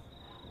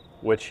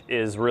 Which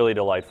is really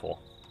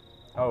delightful.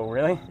 Oh,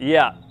 really?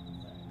 Yeah.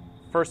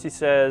 First he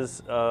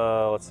says,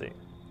 let's see.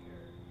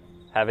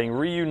 Having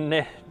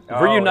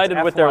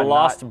reunited with their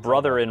lost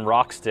brother in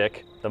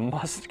Rockstick, the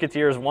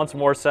Musketeers once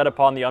more set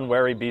upon the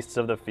unwary beasts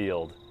of the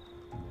field.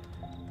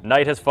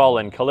 Night has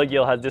fallen.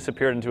 Caligula has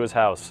disappeared into his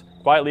house,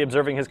 quietly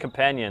observing his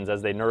companions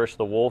as they nourish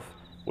the wolf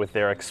with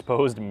their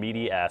exposed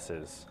meaty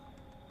asses.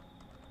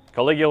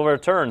 Caligula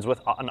returns with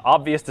an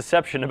obvious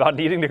deception about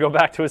needing to go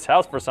back to his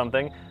house for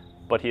something,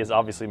 but he has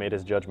obviously made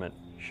his judgment.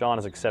 Shaun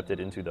is accepted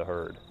into the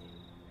herd.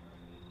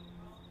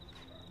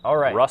 All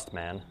right. Rust,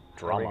 man.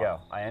 Drama. Here we go.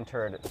 I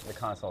entered the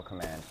console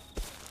command.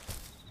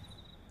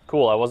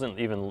 Cool, I wasn't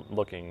even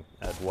looking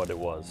at what it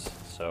was,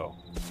 so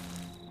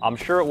I'm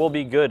sure it will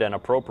be good and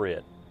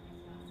appropriate.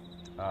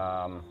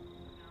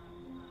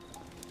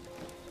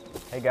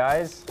 Hey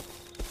guys,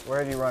 where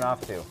have you run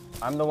off to?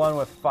 I'm the one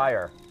with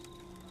fire.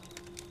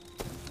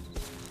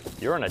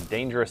 You're in a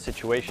dangerous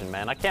situation,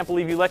 man. I can't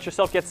believe you let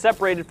yourself get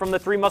separated from the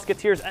Three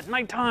Musketeers at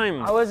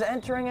nighttime. I was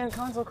entering in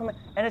console command,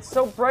 and it's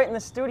so bright in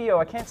the studio,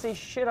 I can't see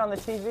shit on the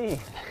TV.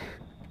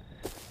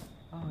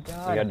 Oh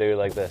God. You gotta do it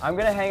like this. I'm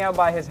gonna hang out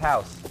by his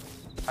house.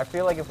 I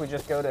feel like if we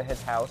just go to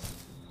his house,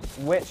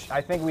 which I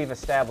think we've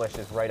established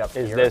is right up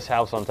here. Is this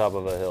house on top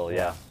of a hill?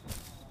 Yeah.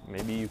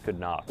 Maybe you could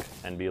knock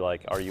and be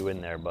like, are you in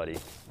there, buddy?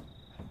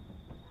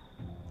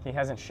 He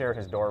hasn't shared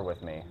his door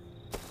with me.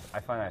 I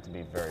find that to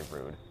be very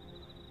rude.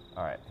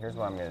 All right, here's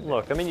what I'm gonna do.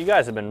 Look, I mean, you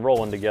guys have been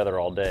rolling together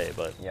all day,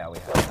 but... Yeah, we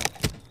have.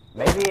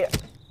 Maybe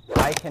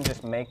I can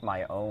just make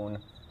my own.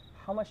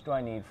 How much do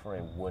I need for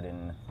a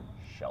wooden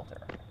shelter?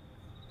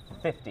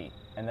 50,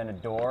 and then a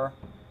door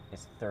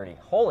is 30.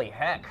 Holy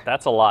heck!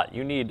 That's a lot.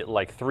 You need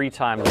like 3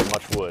 times as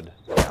much wood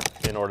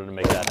in order to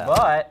make that happen.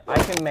 But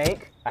I can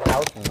make a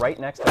house right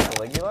next to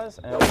Caligula's,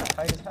 and it'll be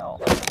tight as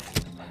hell.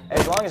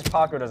 As long as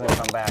Paco doesn't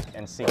come back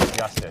and seek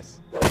justice.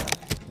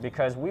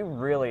 Because we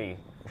really...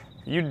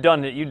 You've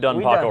done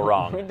Paco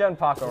wrong. We've done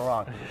Paco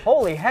wrong.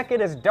 Holy heck,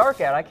 it is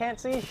dark out. I can't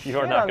see shit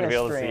You're not going to be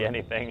able stream. to see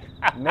anything.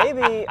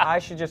 Maybe I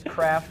should just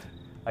craft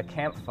a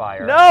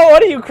campfire. No,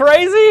 what are you,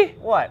 crazy?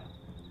 What?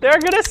 They're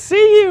gonna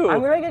see you!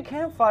 I'm gonna make a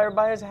campfire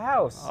by his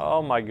house.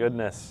 Oh my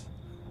goodness.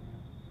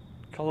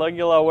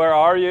 Caligula, where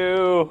are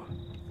you?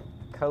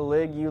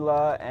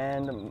 Caligula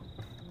and...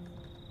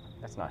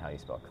 That's not how you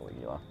spell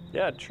Caligula.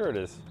 Yeah, sure it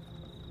is.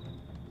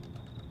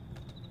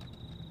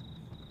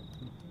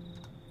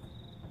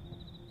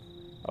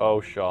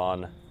 Oh,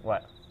 Shaun.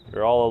 What?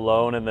 You're all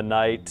alone in the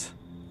night.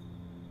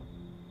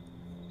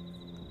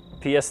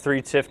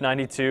 PS3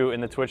 Tiff92 in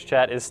the Twitch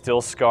chat is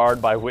still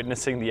scarred by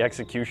witnessing the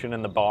execution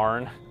in the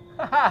barn.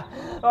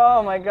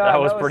 Oh my God,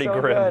 that was pretty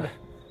so grim. Good.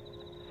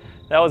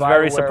 That was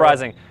very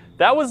surprising.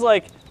 That was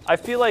like, I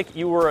feel like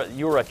you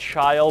were a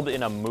child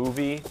in a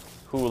movie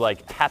who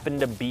like happened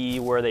to be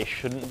where they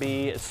shouldn't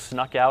be,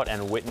 snuck out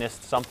and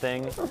witnessed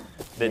something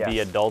that the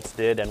adults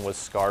did and was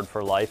scarred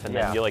for life, and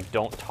then you like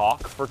don't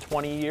talk for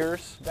 20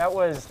 years. That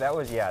was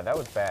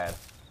bad.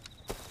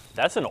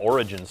 That's an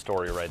origin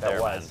story right there,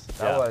 man.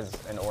 That was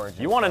an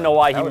origin. You want to know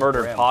why he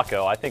murdered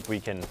Paco? I think we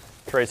can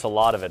trace a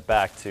lot of it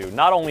back to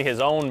not only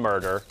his own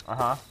murder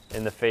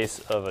in the face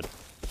of a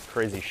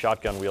crazy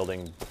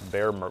shotgun-wielding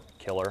bear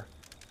killer,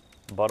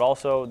 but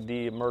also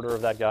the murder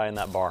of that guy in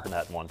that barn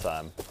that one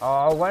time.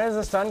 Oh, when is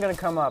the sun gonna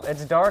come up?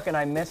 It's dark and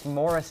I missed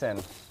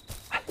Morrison.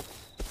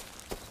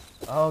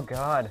 Oh,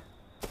 God.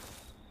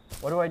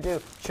 What do I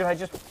do? Should I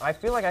just... I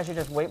feel like I should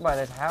just wait by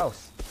this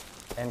house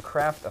and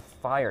craft a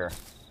fire.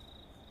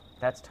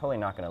 That's totally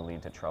not going to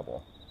lead to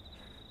trouble.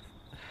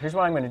 Here's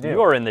what I'm going to do.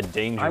 You are in the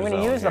danger zone. I'm going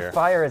to use the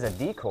fire as a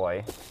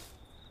decoy.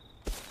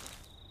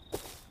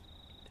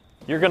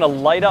 You're going to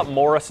light up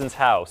Morrison's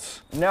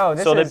house. No,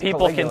 this so is that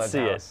people can Caligula's see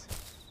house.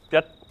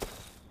 it.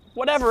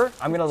 Whatever.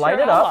 I'm going to It's light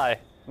your it up. ally.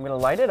 I'm going to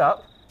light it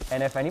up,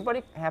 and if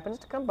anybody happens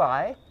to come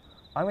by,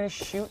 I'm going to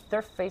shoot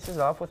their faces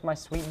off with my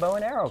sweet bow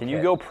and arrow Can kit.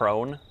 you go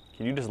prone?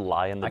 Can you just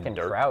lie in the dirt? I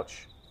can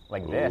crouch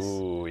like this.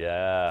 Ooh,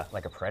 yeah.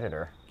 Like a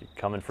predator.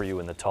 Coming for you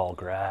in the tall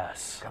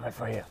grass. Coming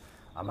for you.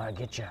 I'm going to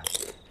get you.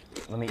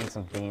 Let me eat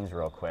some beans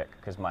real quick,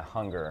 because my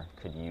hunger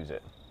could use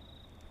it.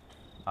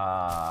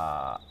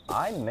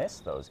 I miss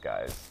those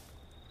guys.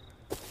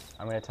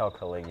 I'm going to tell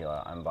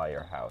Caligula I'm by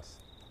your house.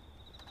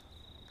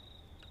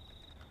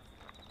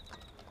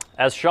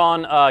 As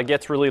Shaun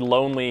gets really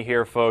lonely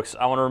here, folks,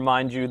 I want to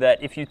remind you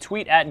that if you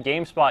tweet at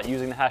GameSpot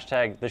using the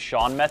hashtag the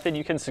Shaun Method,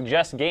 you can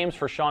suggest games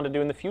for Shaun to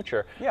do in the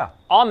future. Yeah.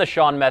 On the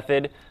Shaun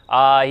Method,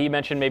 he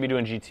mentioned maybe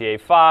doing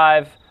GTA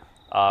 5.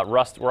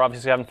 Rust, we're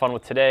obviously having fun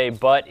with today,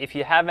 but if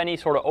you have any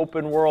sort of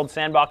open world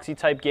sandboxy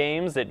type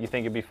games that you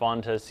think it'd be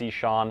fun to see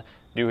Shaun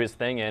do his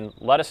thing in,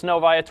 let us know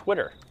via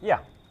Twitter. Yeah,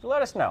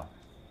 let us know.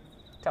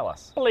 Tell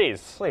us.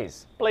 Please.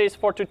 Please. Please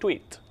for to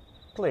tweet.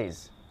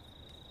 Please.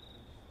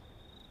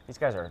 These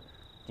guys are,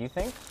 do you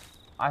think?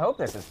 I hope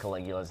this is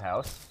Caligula's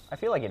house. I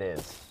feel like it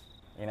is,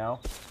 you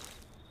know?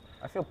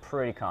 I feel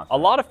pretty confident.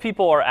 A lot of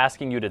people are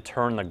asking you to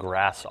turn the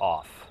grass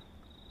off.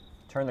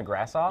 Turn the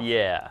grass off?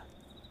 Yeah,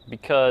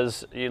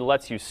 because it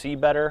lets you see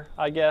better,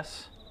 I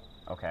guess.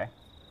 Okay.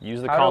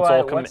 Use the How do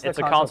console. what's the It's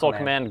a console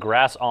command.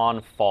 Grass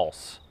on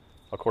false,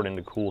 according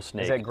to Cool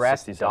Snake. Is it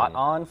grass 67. dot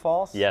on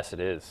false? Yes,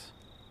 it is.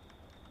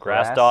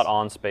 Grass dot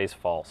on space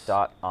false.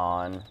 Dot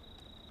on.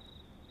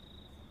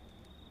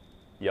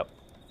 Yep.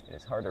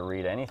 It's hard to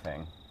read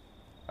anything.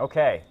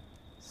 Okay,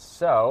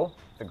 so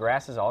the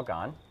grass is all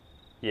gone.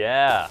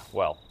 Yeah.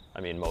 Well, I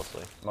mean,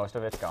 mostly. Most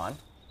of it's gone.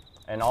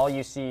 And all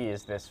you see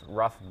is this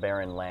rough,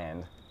 barren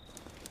land,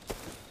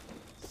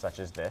 such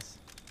as this.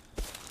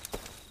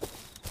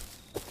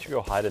 You should go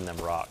hide in them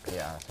rocks.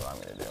 Yeah, that's what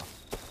I'm gonna do.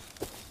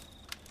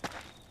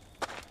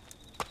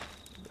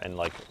 And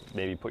like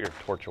maybe put your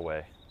torch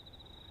away.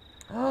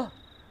 I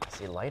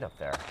see light up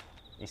there.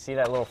 You see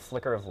that little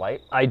flicker of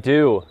light? I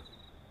do.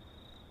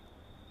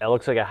 That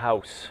looks like a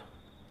house.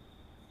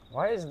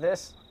 Why is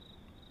this?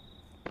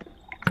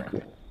 Drink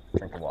it.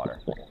 Drink the water.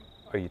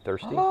 Are you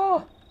thirsty?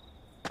 Oh!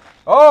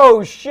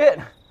 Oh shit!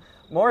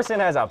 Morrison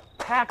has a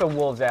pack of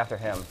wolves after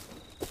him.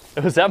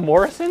 Was that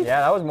Morrison?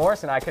 Yeah, that was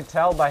Morrison. I could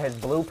tell by his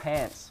blue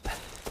pants.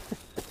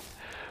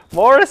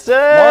 Morrison!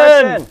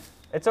 Morrison!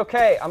 It's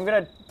okay. I'm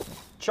gonna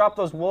chop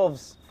those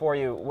wolves for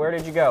you. Where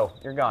did you go?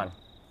 You're gone.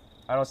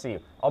 I don't see you.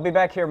 I'll be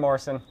back here,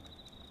 Morrison.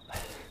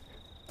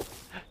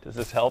 Does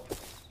this help?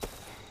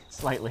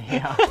 Slightly,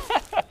 yeah.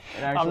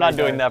 I'm not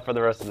doing that for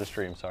the rest of the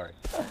stream, sorry.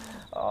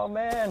 Oh,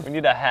 man. We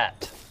need a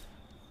hat.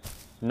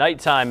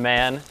 Nighttime,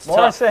 man. It's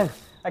Morrison,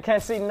 tough. I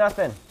can't see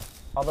nothing.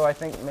 Although I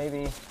think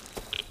maybe...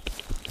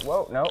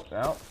 Whoa,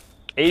 no.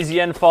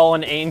 AZN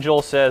Fallen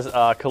Angel says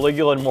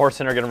Caligula and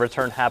Morrison are going to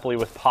return happily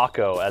with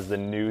Paco as the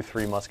new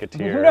Three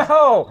Musketeers.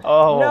 No!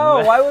 Oh, no,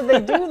 man. why would they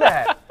do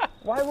that?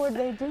 Why would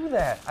they do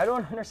that? I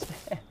don't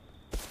understand.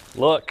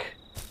 Look,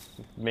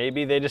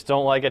 maybe they just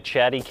don't like a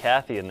chatty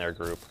Cathy in their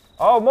group.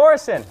 Oh,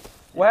 Morrison,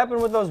 what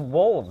happened with those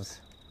wolves?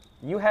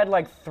 You had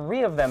like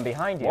 3 of them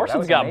behind you.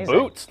 Morrison's got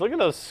boots. Look at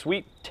those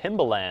sweet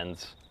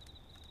Timberlands.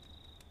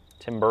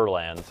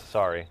 Timberlands,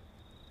 sorry.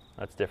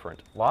 That's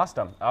different. Lost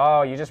them.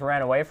 Oh, you just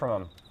ran away from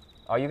them.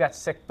 Oh, you got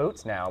sick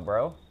boots now,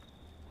 bro.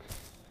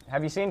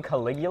 Have you seen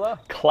Caligula?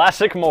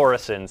 Classic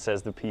Morrison,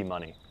 says the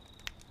P-Money.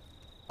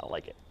 I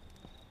like it.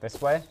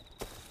 This way?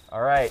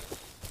 All right.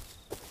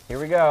 Here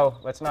we go.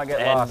 Let's not get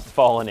And lost.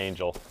 Fallen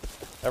Angel.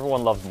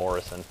 Everyone loves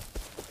Morrison.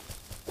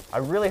 I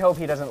really hope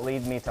he doesn't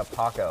lead me to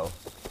Paco.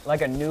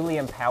 Like a newly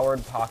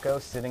empowered Paco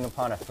sitting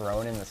upon a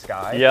throne in the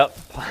sky. Yep.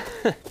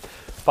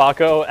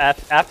 Paco,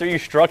 after you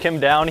struck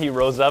him down, he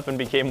rose up and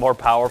became more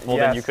powerful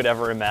than you could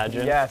ever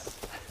imagine. Yes.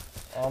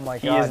 Oh my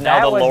God. He is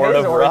now the Lord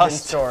of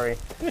Rust. Story.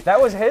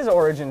 That was his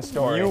origin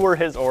story. You were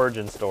his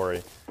origin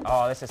story.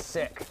 Oh, this is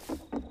sick.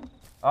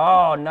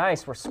 Oh,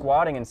 nice. We're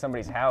squatting in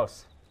somebody's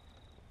house.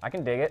 I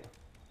can dig it.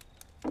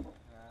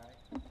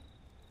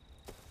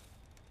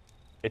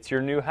 It's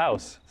your new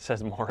house,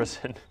 says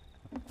Morrison.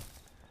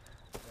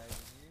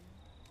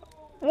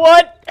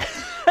 What?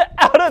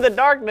 Out of the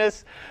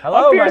darkness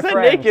Hello, appears my a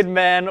friend. naked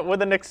man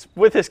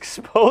with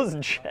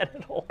exposed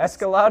genitals.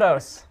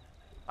 Escalados.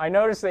 I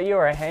noticed that you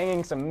are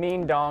hanging some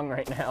mean dong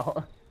right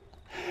now.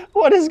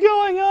 What is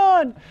going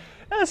on?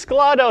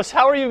 Escalados,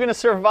 how are you going to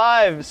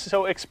survive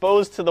so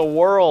exposed to the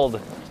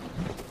world?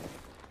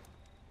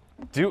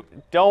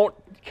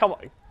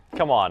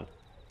 Come on.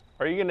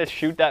 Are you going to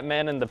shoot that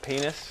man in the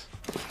penis?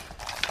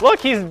 Look,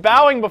 he's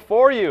bowing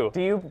before you.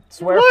 Do you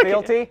swear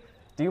fealty?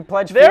 Do you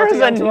pledge There fealty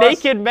is a unto us?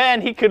 naked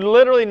man. He could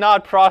literally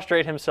not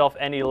prostrate himself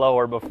any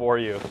lower before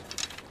you.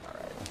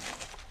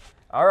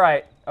 All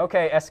right.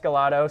 Okay,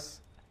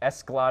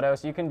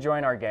 Escalados, you can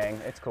join our gang.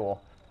 It's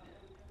cool.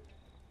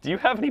 Do you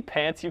have any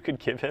pants you could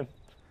give him?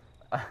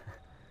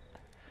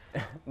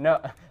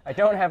 No, I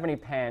don't have any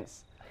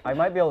pants. I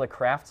might be able to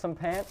craft some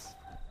pants.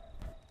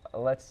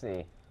 Let's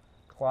see.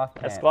 Cloth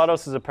pants.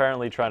 Escalados is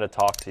apparently trying to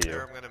talk to you.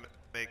 Sure, I'm gonna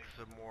make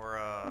some more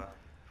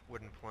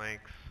wooden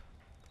planks.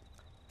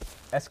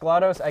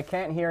 Escalados, I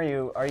can't hear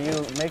you. Are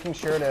you making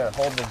sure to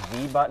hold the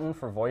V button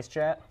for voice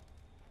chat?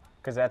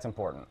 Because that's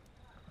important.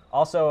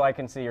 Also, I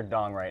can see your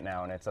dong right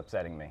now, and it's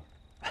upsetting me.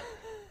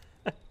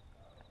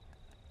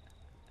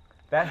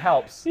 That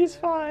helps. He's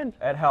fine.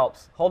 That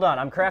helps. Hold on,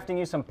 I'm crafting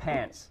you some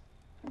pants.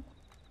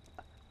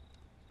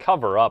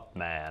 Cover up,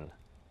 man.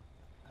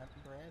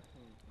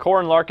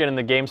 Corin Larkin in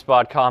the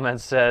GameSpot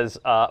comments says,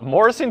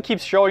 Morrison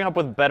keeps showing up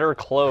with better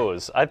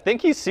clothes. I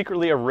think he's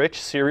secretly a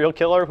rich serial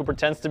killer who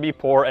pretends to be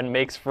poor and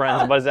makes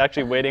friends, but is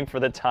actually waiting for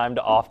the time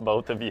to off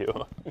both of you.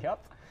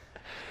 Yep.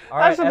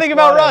 That's the thing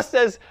about Rust,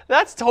 is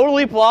that's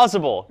totally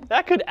plausible.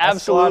 That could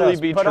absolutely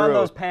be put true. on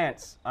those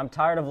pants. I'm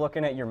tired of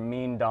looking at your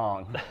mean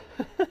dong.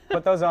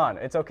 Put those on.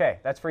 It's okay.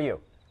 That's for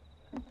you.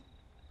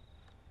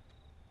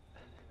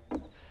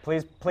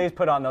 Please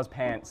put on those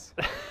pants.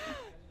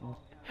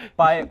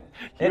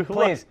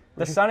 Please.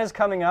 The sun is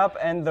coming up,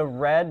 and the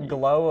red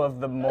glow of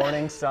the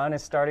morning sun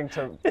is starting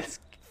to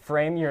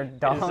frame your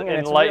dong, and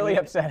it's really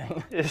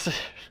upsetting.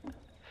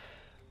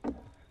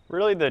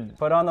 Really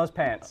Put on those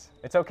pants.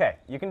 It's okay.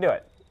 You can do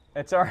it.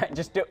 It's all right.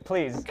 Just do it,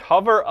 please.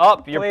 Cover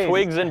up your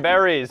twigs and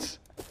berries.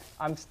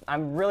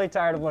 I'm really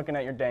tired of looking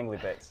at your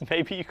dangly bits.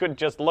 Maybe you could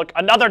just look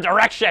another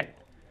direction.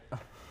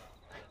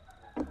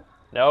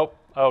 Nope.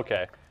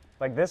 Okay.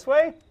 Like this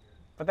way?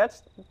 But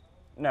that's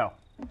no.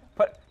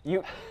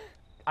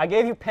 I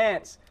gave you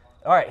pants.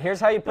 All right, here's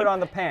how you put on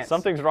the pants.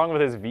 Something's wrong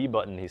with his V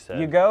button, he said.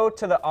 You go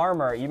to the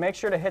armor. You make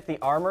sure to hit the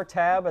armor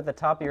tab at the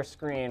top of your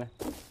screen,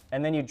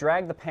 and then you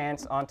drag the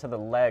pants onto the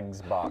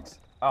legs box.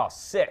 Oh,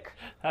 sick.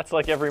 That's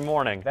like every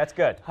morning. That's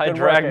good. I Good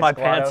drag work, my Escalados.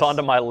 pants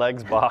onto my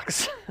legs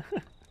box.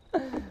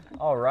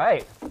 All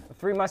right. The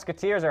Three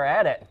Musketeers are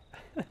at it.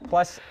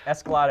 Plus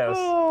Escalados.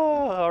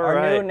 Oh, all right.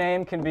 Our new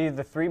name can be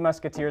the Three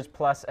Musketeers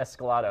plus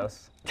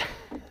Escalados.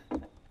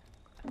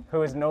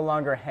 Who is no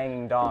longer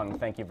hanging dong,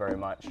 thank you very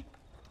much.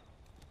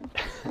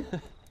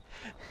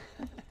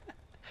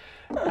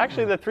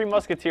 Actually, the Three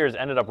Musketeers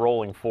ended up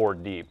rolling 4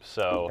 deep,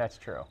 so... That's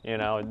true. You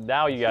know,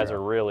 now you guys are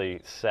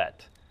really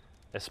set.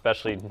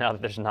 Especially now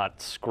that there's not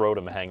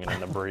scrotum hanging in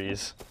the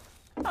breeze.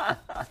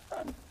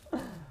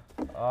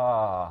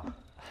 Oh.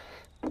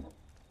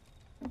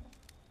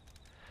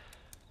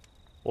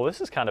 Well,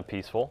 this is kind of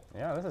peaceful.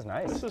 Yeah, this is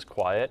nice. This is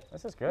quiet.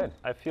 This is good.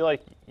 I feel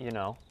like, you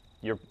know,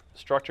 your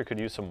structure could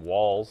use some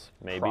walls,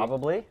 maybe.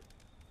 Probably.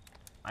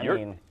 I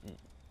mean...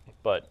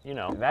 But, you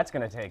know. That's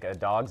going to take a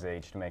dog's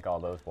age to make all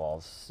those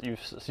walls.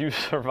 You've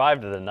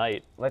survived the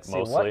night, Let's see,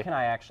 mostly. what can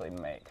I actually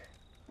make?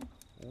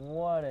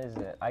 What is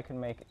it? I can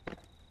make...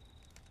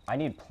 I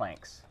need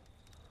planks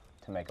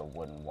to make a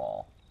wooden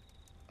wall.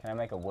 Can I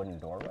make a wooden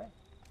doorway?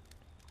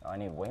 Oh, I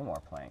need way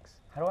more planks.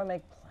 How do I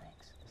make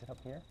planks? Is it up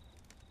here?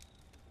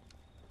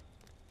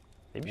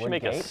 Maybe you should Wood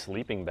make a gate?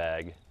 sleeping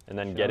bag and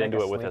then Should I get make into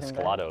a it with sleeping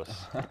bag?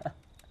 Escalados,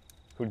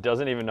 who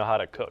doesn't even know how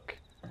to cook.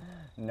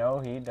 No,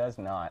 he does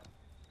not.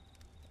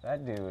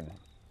 That dude.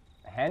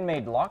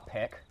 Handmade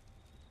lockpick.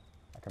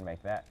 I can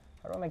make that.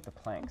 How do I make the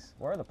planks?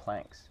 Where are the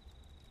planks?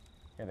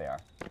 Here they are.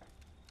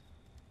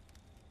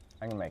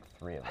 I can make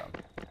 3 of them.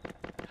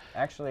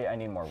 Actually, I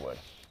need more wood.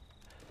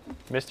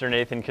 Mr.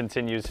 Nathan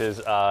continues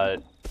his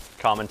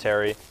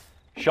commentary.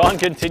 Shaun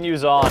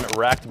continues on,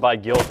 racked by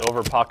guilt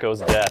over Paco's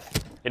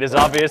death. It is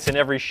obvious in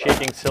every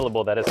shaking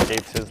syllable that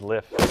escapes his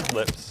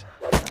lips.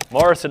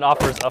 Morrison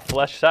offers a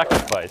flesh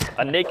sacrifice,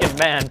 a naked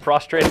man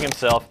prostrating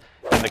himself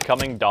in the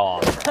coming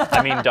dawn.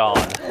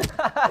 Dawn.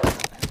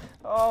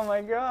 Oh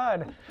my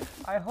god.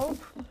 I hope...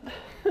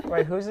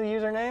 Wait, who's the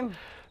username?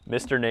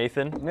 Mr.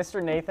 Nathan.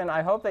 Mr. Nathan,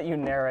 I hope that you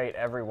narrate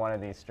every one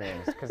of these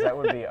streams, because that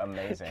would be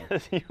amazing.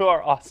 You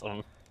are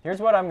awesome. Here's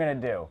what I'm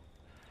going to do.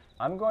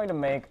 I'm going to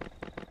make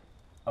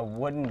a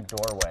wooden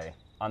doorway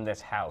on this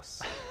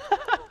house.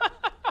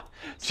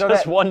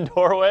 Just one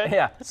doorway?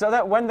 Yeah, so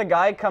that when the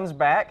guy comes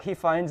back, he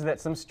finds that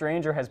some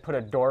stranger has put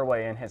a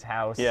doorway in his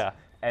house. Yeah.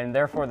 And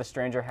therefore the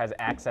stranger has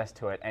access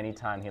to it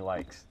anytime he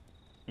likes.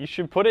 You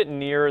should put it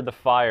near the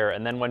fire,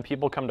 and then when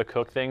people come to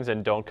cook things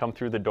and don't come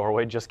through the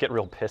doorway, just get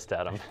real pissed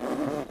at them.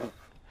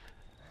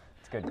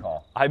 It's a good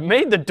call. I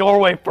made the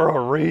doorway for a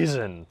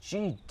reason.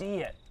 Gee,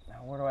 it.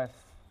 Now where do I...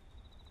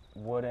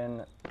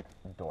 Wooden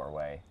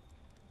doorway.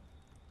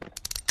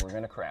 We're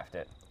going to craft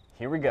it.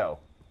 Here we go.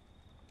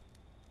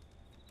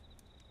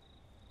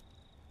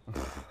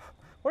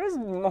 What is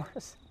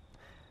Morris?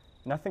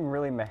 Nothing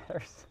really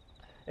matters.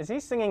 Is he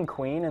singing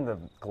Queen in the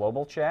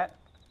global chat?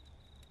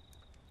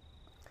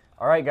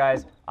 All right,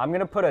 guys, I'm going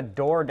to put a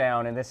door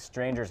down in this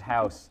stranger's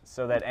house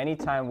so that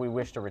anytime we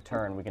wish to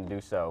return, we can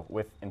do so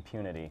with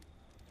impunity.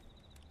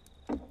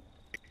 All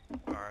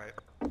right.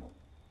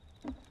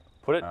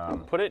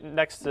 Put it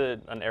next to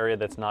an area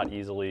that's not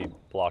easily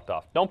blocked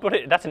off. Don't put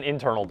it, that's an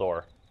internal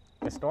door.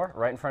 This door,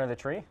 right in front of the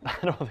tree? I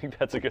don't think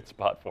that's a good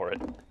spot for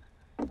it.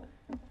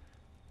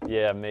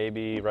 Yeah,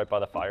 maybe right by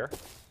the fire.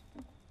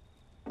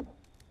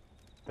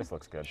 This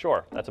looks good.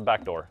 Sure, that's a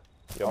back door.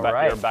 You're All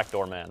a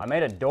backdoor man. I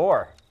made a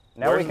door.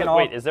 Now Where's we can the, all.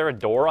 wait, is there a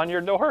door on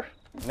your door?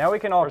 Now we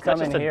can all Or is that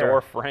come in just a here.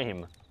 door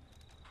frame?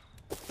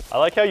 I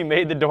like how you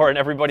made the door and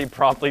everybody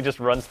promptly just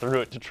runs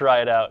through it to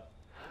try it out.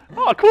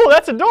 Oh, cool,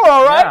 that's a door,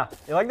 all right. Yeah.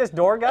 You like this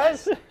door,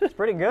 guys? It's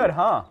pretty good,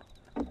 huh?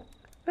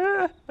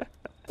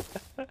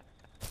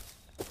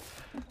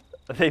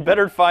 They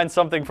better find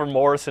something for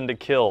Morrison to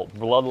kill.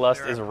 Bloodlust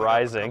There, is I put up a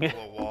rising.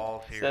 couple of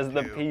walls here, Says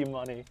the too. P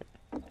money.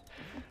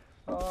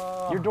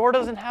 Your door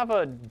doesn't have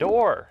a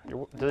door.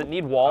 Does it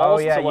need walls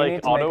Oh, yeah, to you like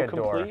need to make a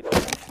door.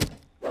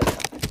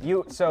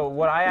 autocomplete? So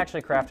what I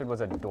actually crafted was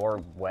a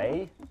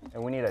doorway,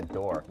 and we need a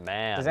door.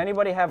 Man. Does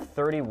anybody have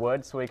 30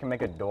 wood so we can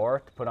make a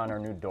door to put on our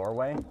new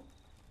doorway?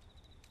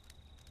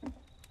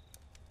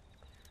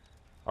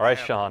 All right,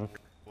 Yeah, Shaun.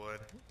 wood.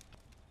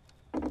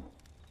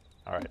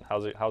 All right,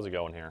 how's it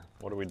going here?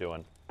 What are we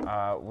doing?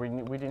 We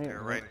didn't.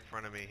 They're right in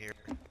front of me here.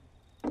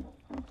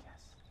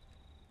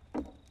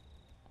 Yes.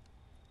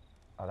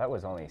 Oh, that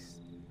was only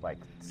like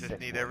Just 6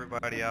 need wood.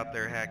 everybody out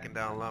there hacking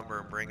down lumber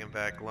and bringing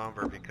back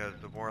lumber, because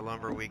the more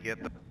lumber we get,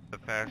 the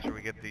faster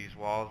we get these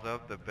walls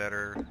up, the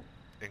better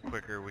and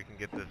quicker we can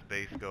get this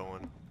base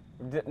going.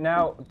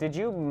 Now, did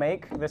you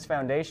make this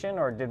foundation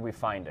or did we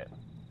find it?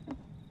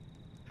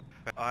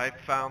 I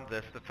found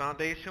this. The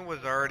foundation was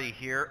already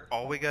here.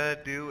 All we gotta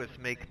do is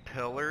make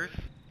pillars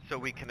so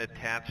we can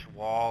attach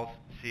walls,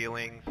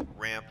 ceilings,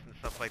 ramps, and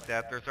stuff like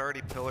that. There's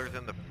already pillars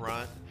in the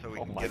front, so we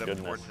Oh can my get up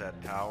goodness. towards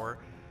that tower.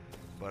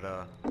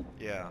 But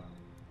yeah.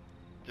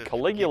 Just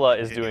Caligula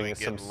keep is doing continuing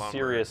some getting lumber.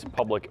 serious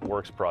public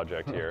works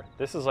project here.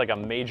 This is like a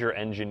major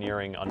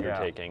engineering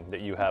undertaking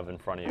that you have in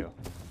front of you.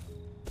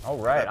 Oh,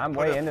 right. I I'm put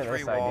way up into 3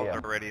 this walls idea.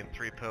 already and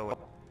 3 pillars.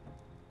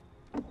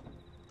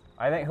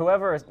 I think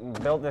whoever has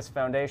built this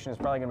foundation is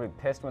probably going to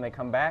be pissed when they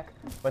come back,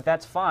 but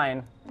that's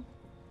fine.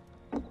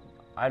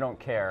 I don't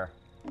care.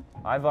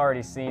 I've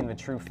already seen the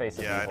true face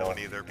of Yeah, I evil. don't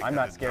either. Because I'm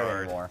not it's scared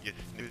hard. anymore. You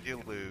snooze,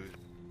 you lose.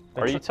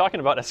 Are you talking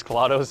about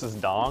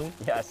Esclados' dong?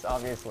 Yes,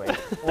 obviously.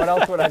 What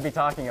else would I be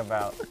talking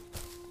about?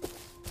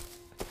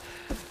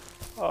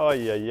 Oh,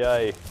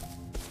 yeah.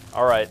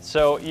 All right,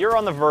 so you're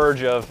on the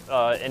verge of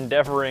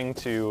endeavoring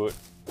to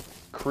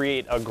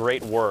create a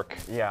great work.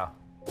 Yeah.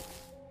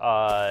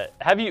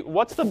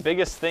 What's the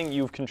biggest thing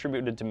you've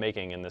contributed to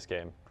making in this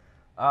game?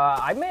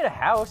 I made a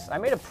house. I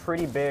made a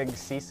pretty big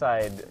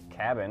seaside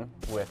cabin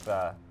with,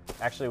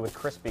 actually with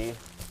Crispy,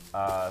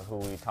 who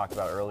we talked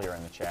about earlier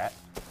in the chat.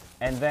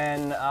 And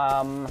then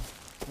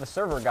the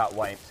server got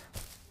wiped,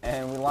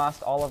 and we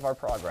lost all of our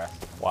progress.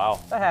 Wow,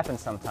 That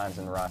happens sometimes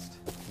in Rust.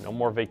 no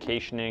more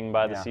vacationing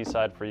by the Yeah.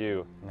 seaside for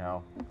you.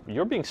 No.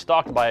 You're being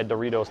stalked by a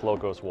Doritos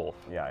Locos wolf.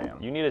 Yeah, I am.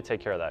 You need to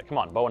take care of that. Come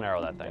on, bow and arrow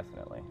that thing.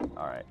 Definitely.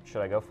 All right.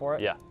 Should I go for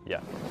it? Yeah.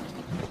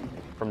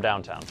 From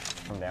downtown.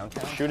 From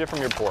downtown? Shoot it from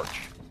your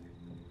porch.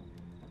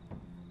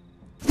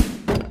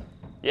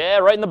 Yeah,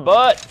 right in the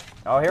butt.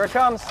 Oh, here it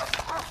comes.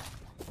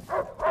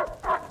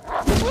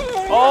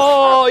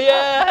 Oh,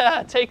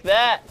 yeah, take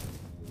that.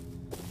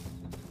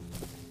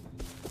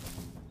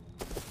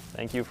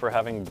 Thank you for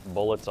having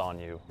bullets on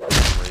you for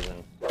some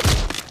reason.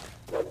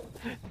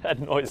 That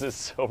noise is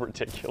so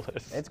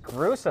ridiculous. It's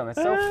gruesome. It's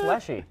so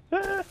fleshy.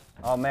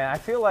 Oh, man. I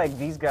feel like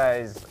these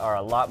guys are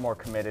a lot more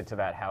committed to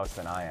that house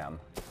than I am.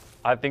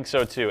 I think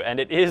so too, and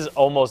it is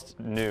almost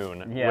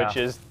noon, Yeah. which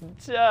is,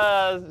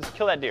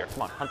 kill that deer.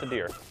 Come on, hunt the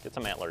deer. Get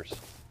some antlers.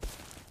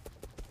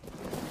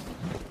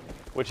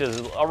 Which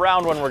is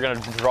around when we're going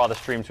to draw the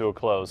stream to a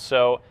close.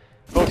 So,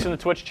 folks in the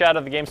Twitch chat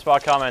of the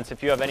GameSpot comments,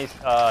 if you have any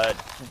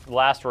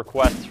last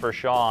requests for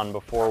Shaun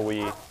before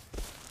we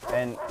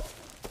And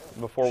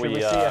Should should we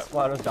see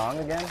Esclado's dong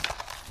again?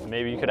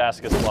 maybe you could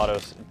ask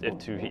Esclados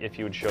if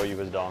he would show you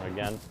his dong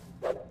again.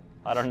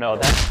 I don't know.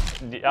 I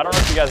don't know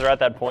if you guys are at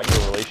that point in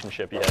your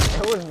relationship yet.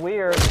 It was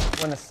weird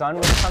when the sun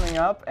was coming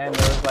up and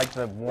there was like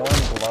the warm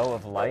glow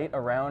of light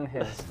around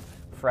his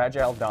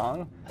fragile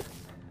dong.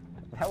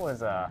 That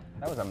was a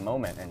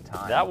moment in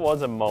time. That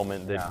was a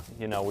moment that, Yeah.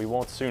 you know, we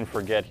won't soon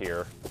forget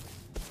here.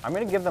 I'm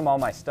gonna give them all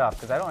my stuff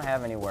because I don't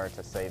have anywhere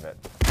to save it.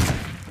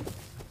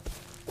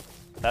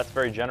 That's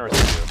very generous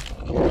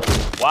of you.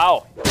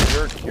 Wow,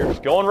 you're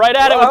just going right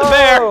at it with the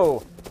bear.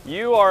 Oh!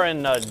 You are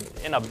in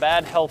a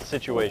bad health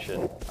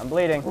situation. I'm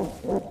bleeding.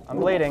 I'm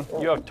bleeding.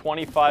 You have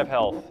 25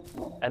 health,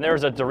 and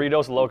there's a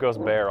Doritos Locos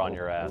bear on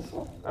your ass.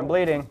 I'm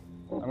bleeding.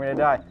 I'm gonna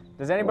die.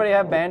 Does anybody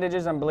have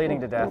bandages? I'm bleeding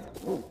to death.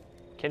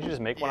 Can't you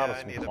just make one Yeah, out of I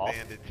some need a cloth?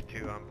 bandage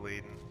too. I'm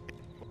bleeding.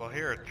 Well,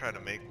 here, try to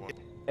make one.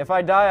 If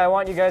I die, I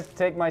want you guys to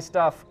take my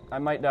stuff. I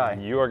might die.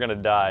 You are gonna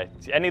die.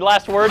 Any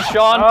last words,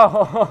 Shaun?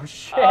 Oh,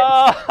 shit.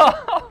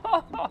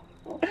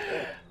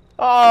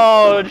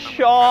 Oh,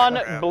 Shaun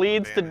Grab the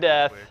bleeds to bandage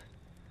death. quick.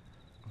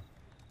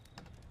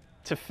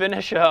 To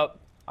finish up,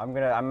 I'm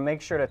gonna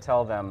make sure to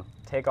tell them,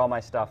 take all my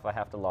stuff, I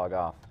have to log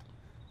off.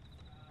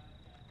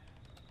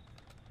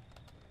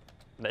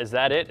 is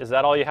that it? Is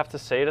that all you have to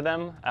say to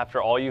them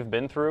after all you've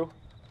been through?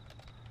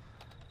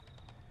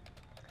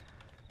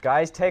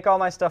 Guys, take all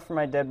my stuff from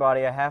my dead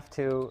body. I have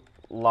to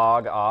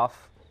log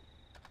off.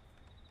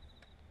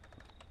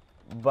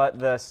 But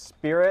the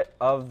spirit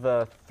of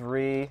the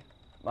 3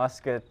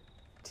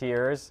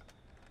 Musketeers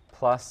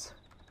plus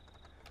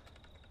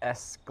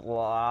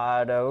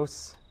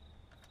Esclados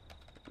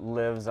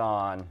lives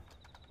on.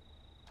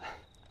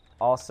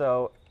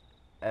 Also,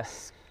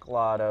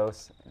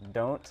 Esclados,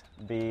 don't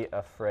be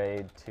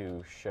afraid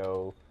to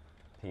show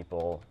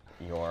people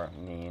your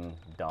mean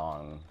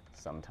dong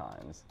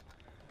sometimes.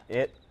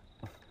 It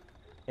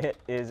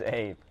is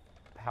a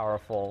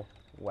powerful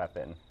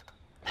weapon.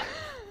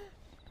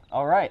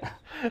 All right.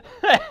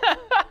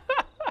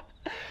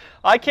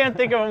 I can't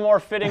think of a more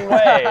fitting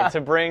way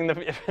to bring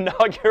the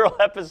inaugural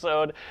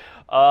episode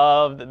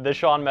of the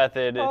Shaun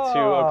Method to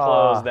a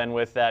close than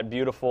with that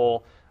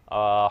beautiful,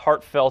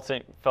 heartfelt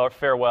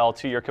farewell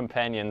to your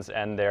companions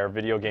and their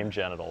video game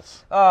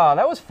genitals. Oh,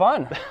 that was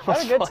fun. I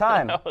had a good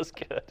time. That was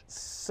good.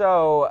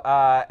 So,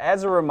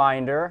 as a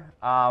reminder,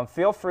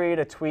 feel free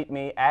to tweet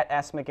me at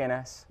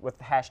 @smcginnis with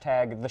the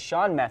hashtag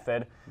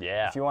 #TheShaunMethod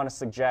if you want to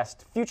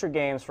suggest future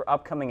games for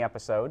upcoming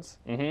episodes.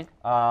 And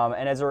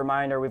as a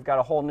reminder, we've got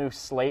a whole new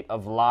slate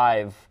of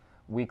live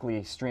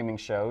weekly streaming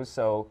shows.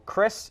 So,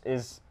 Chris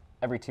is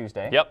every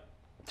Tuesday. Yep.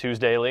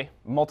 Tuesdaily.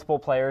 Multiple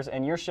players,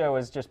 and your show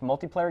is just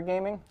multiplayer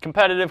gaming?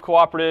 Competitive,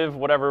 cooperative,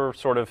 whatever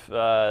sort of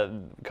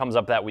comes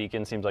up that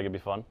weekend seems like it'd be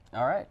fun.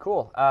 All right,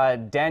 cool.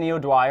 Danny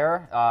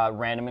O'Dwyer,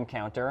 Random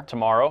Encounter.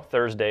 Tomorrow,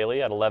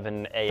 Thursdaily at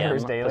 11 a.m.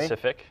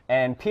 Pacific.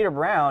 And Peter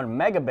Brown,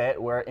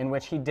 Megabit, in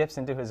which he dips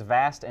into his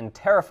vast and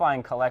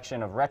terrifying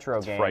collection of retro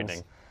games.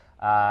 Frightening.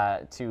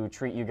 To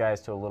treat you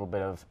guys to a little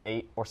bit of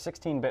 8 or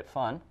 16-bit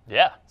fun.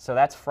 Yeah. So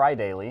that's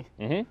Fridaily.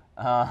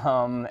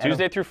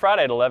 Tuesday through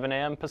Friday at 11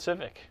 a.m.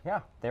 Pacific.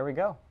 Yeah, there we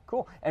go.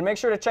 Cool. And make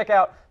sure to check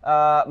out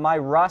my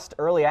Rust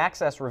Early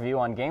Access review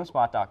on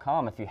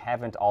GameSpot.com if you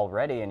haven't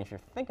already, and if you're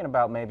thinking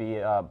about maybe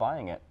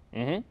buying it.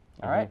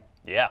 All right.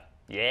 Yeah.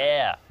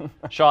 Yeah.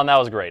 Shaun, that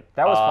was great.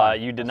 That was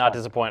fun. You did not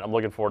disappoint. I'm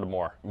looking forward to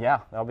more. Yeah,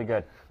 that'll be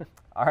good.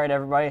 All right,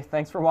 everybody.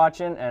 Thanks for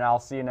watching, and I'll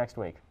see you next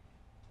week.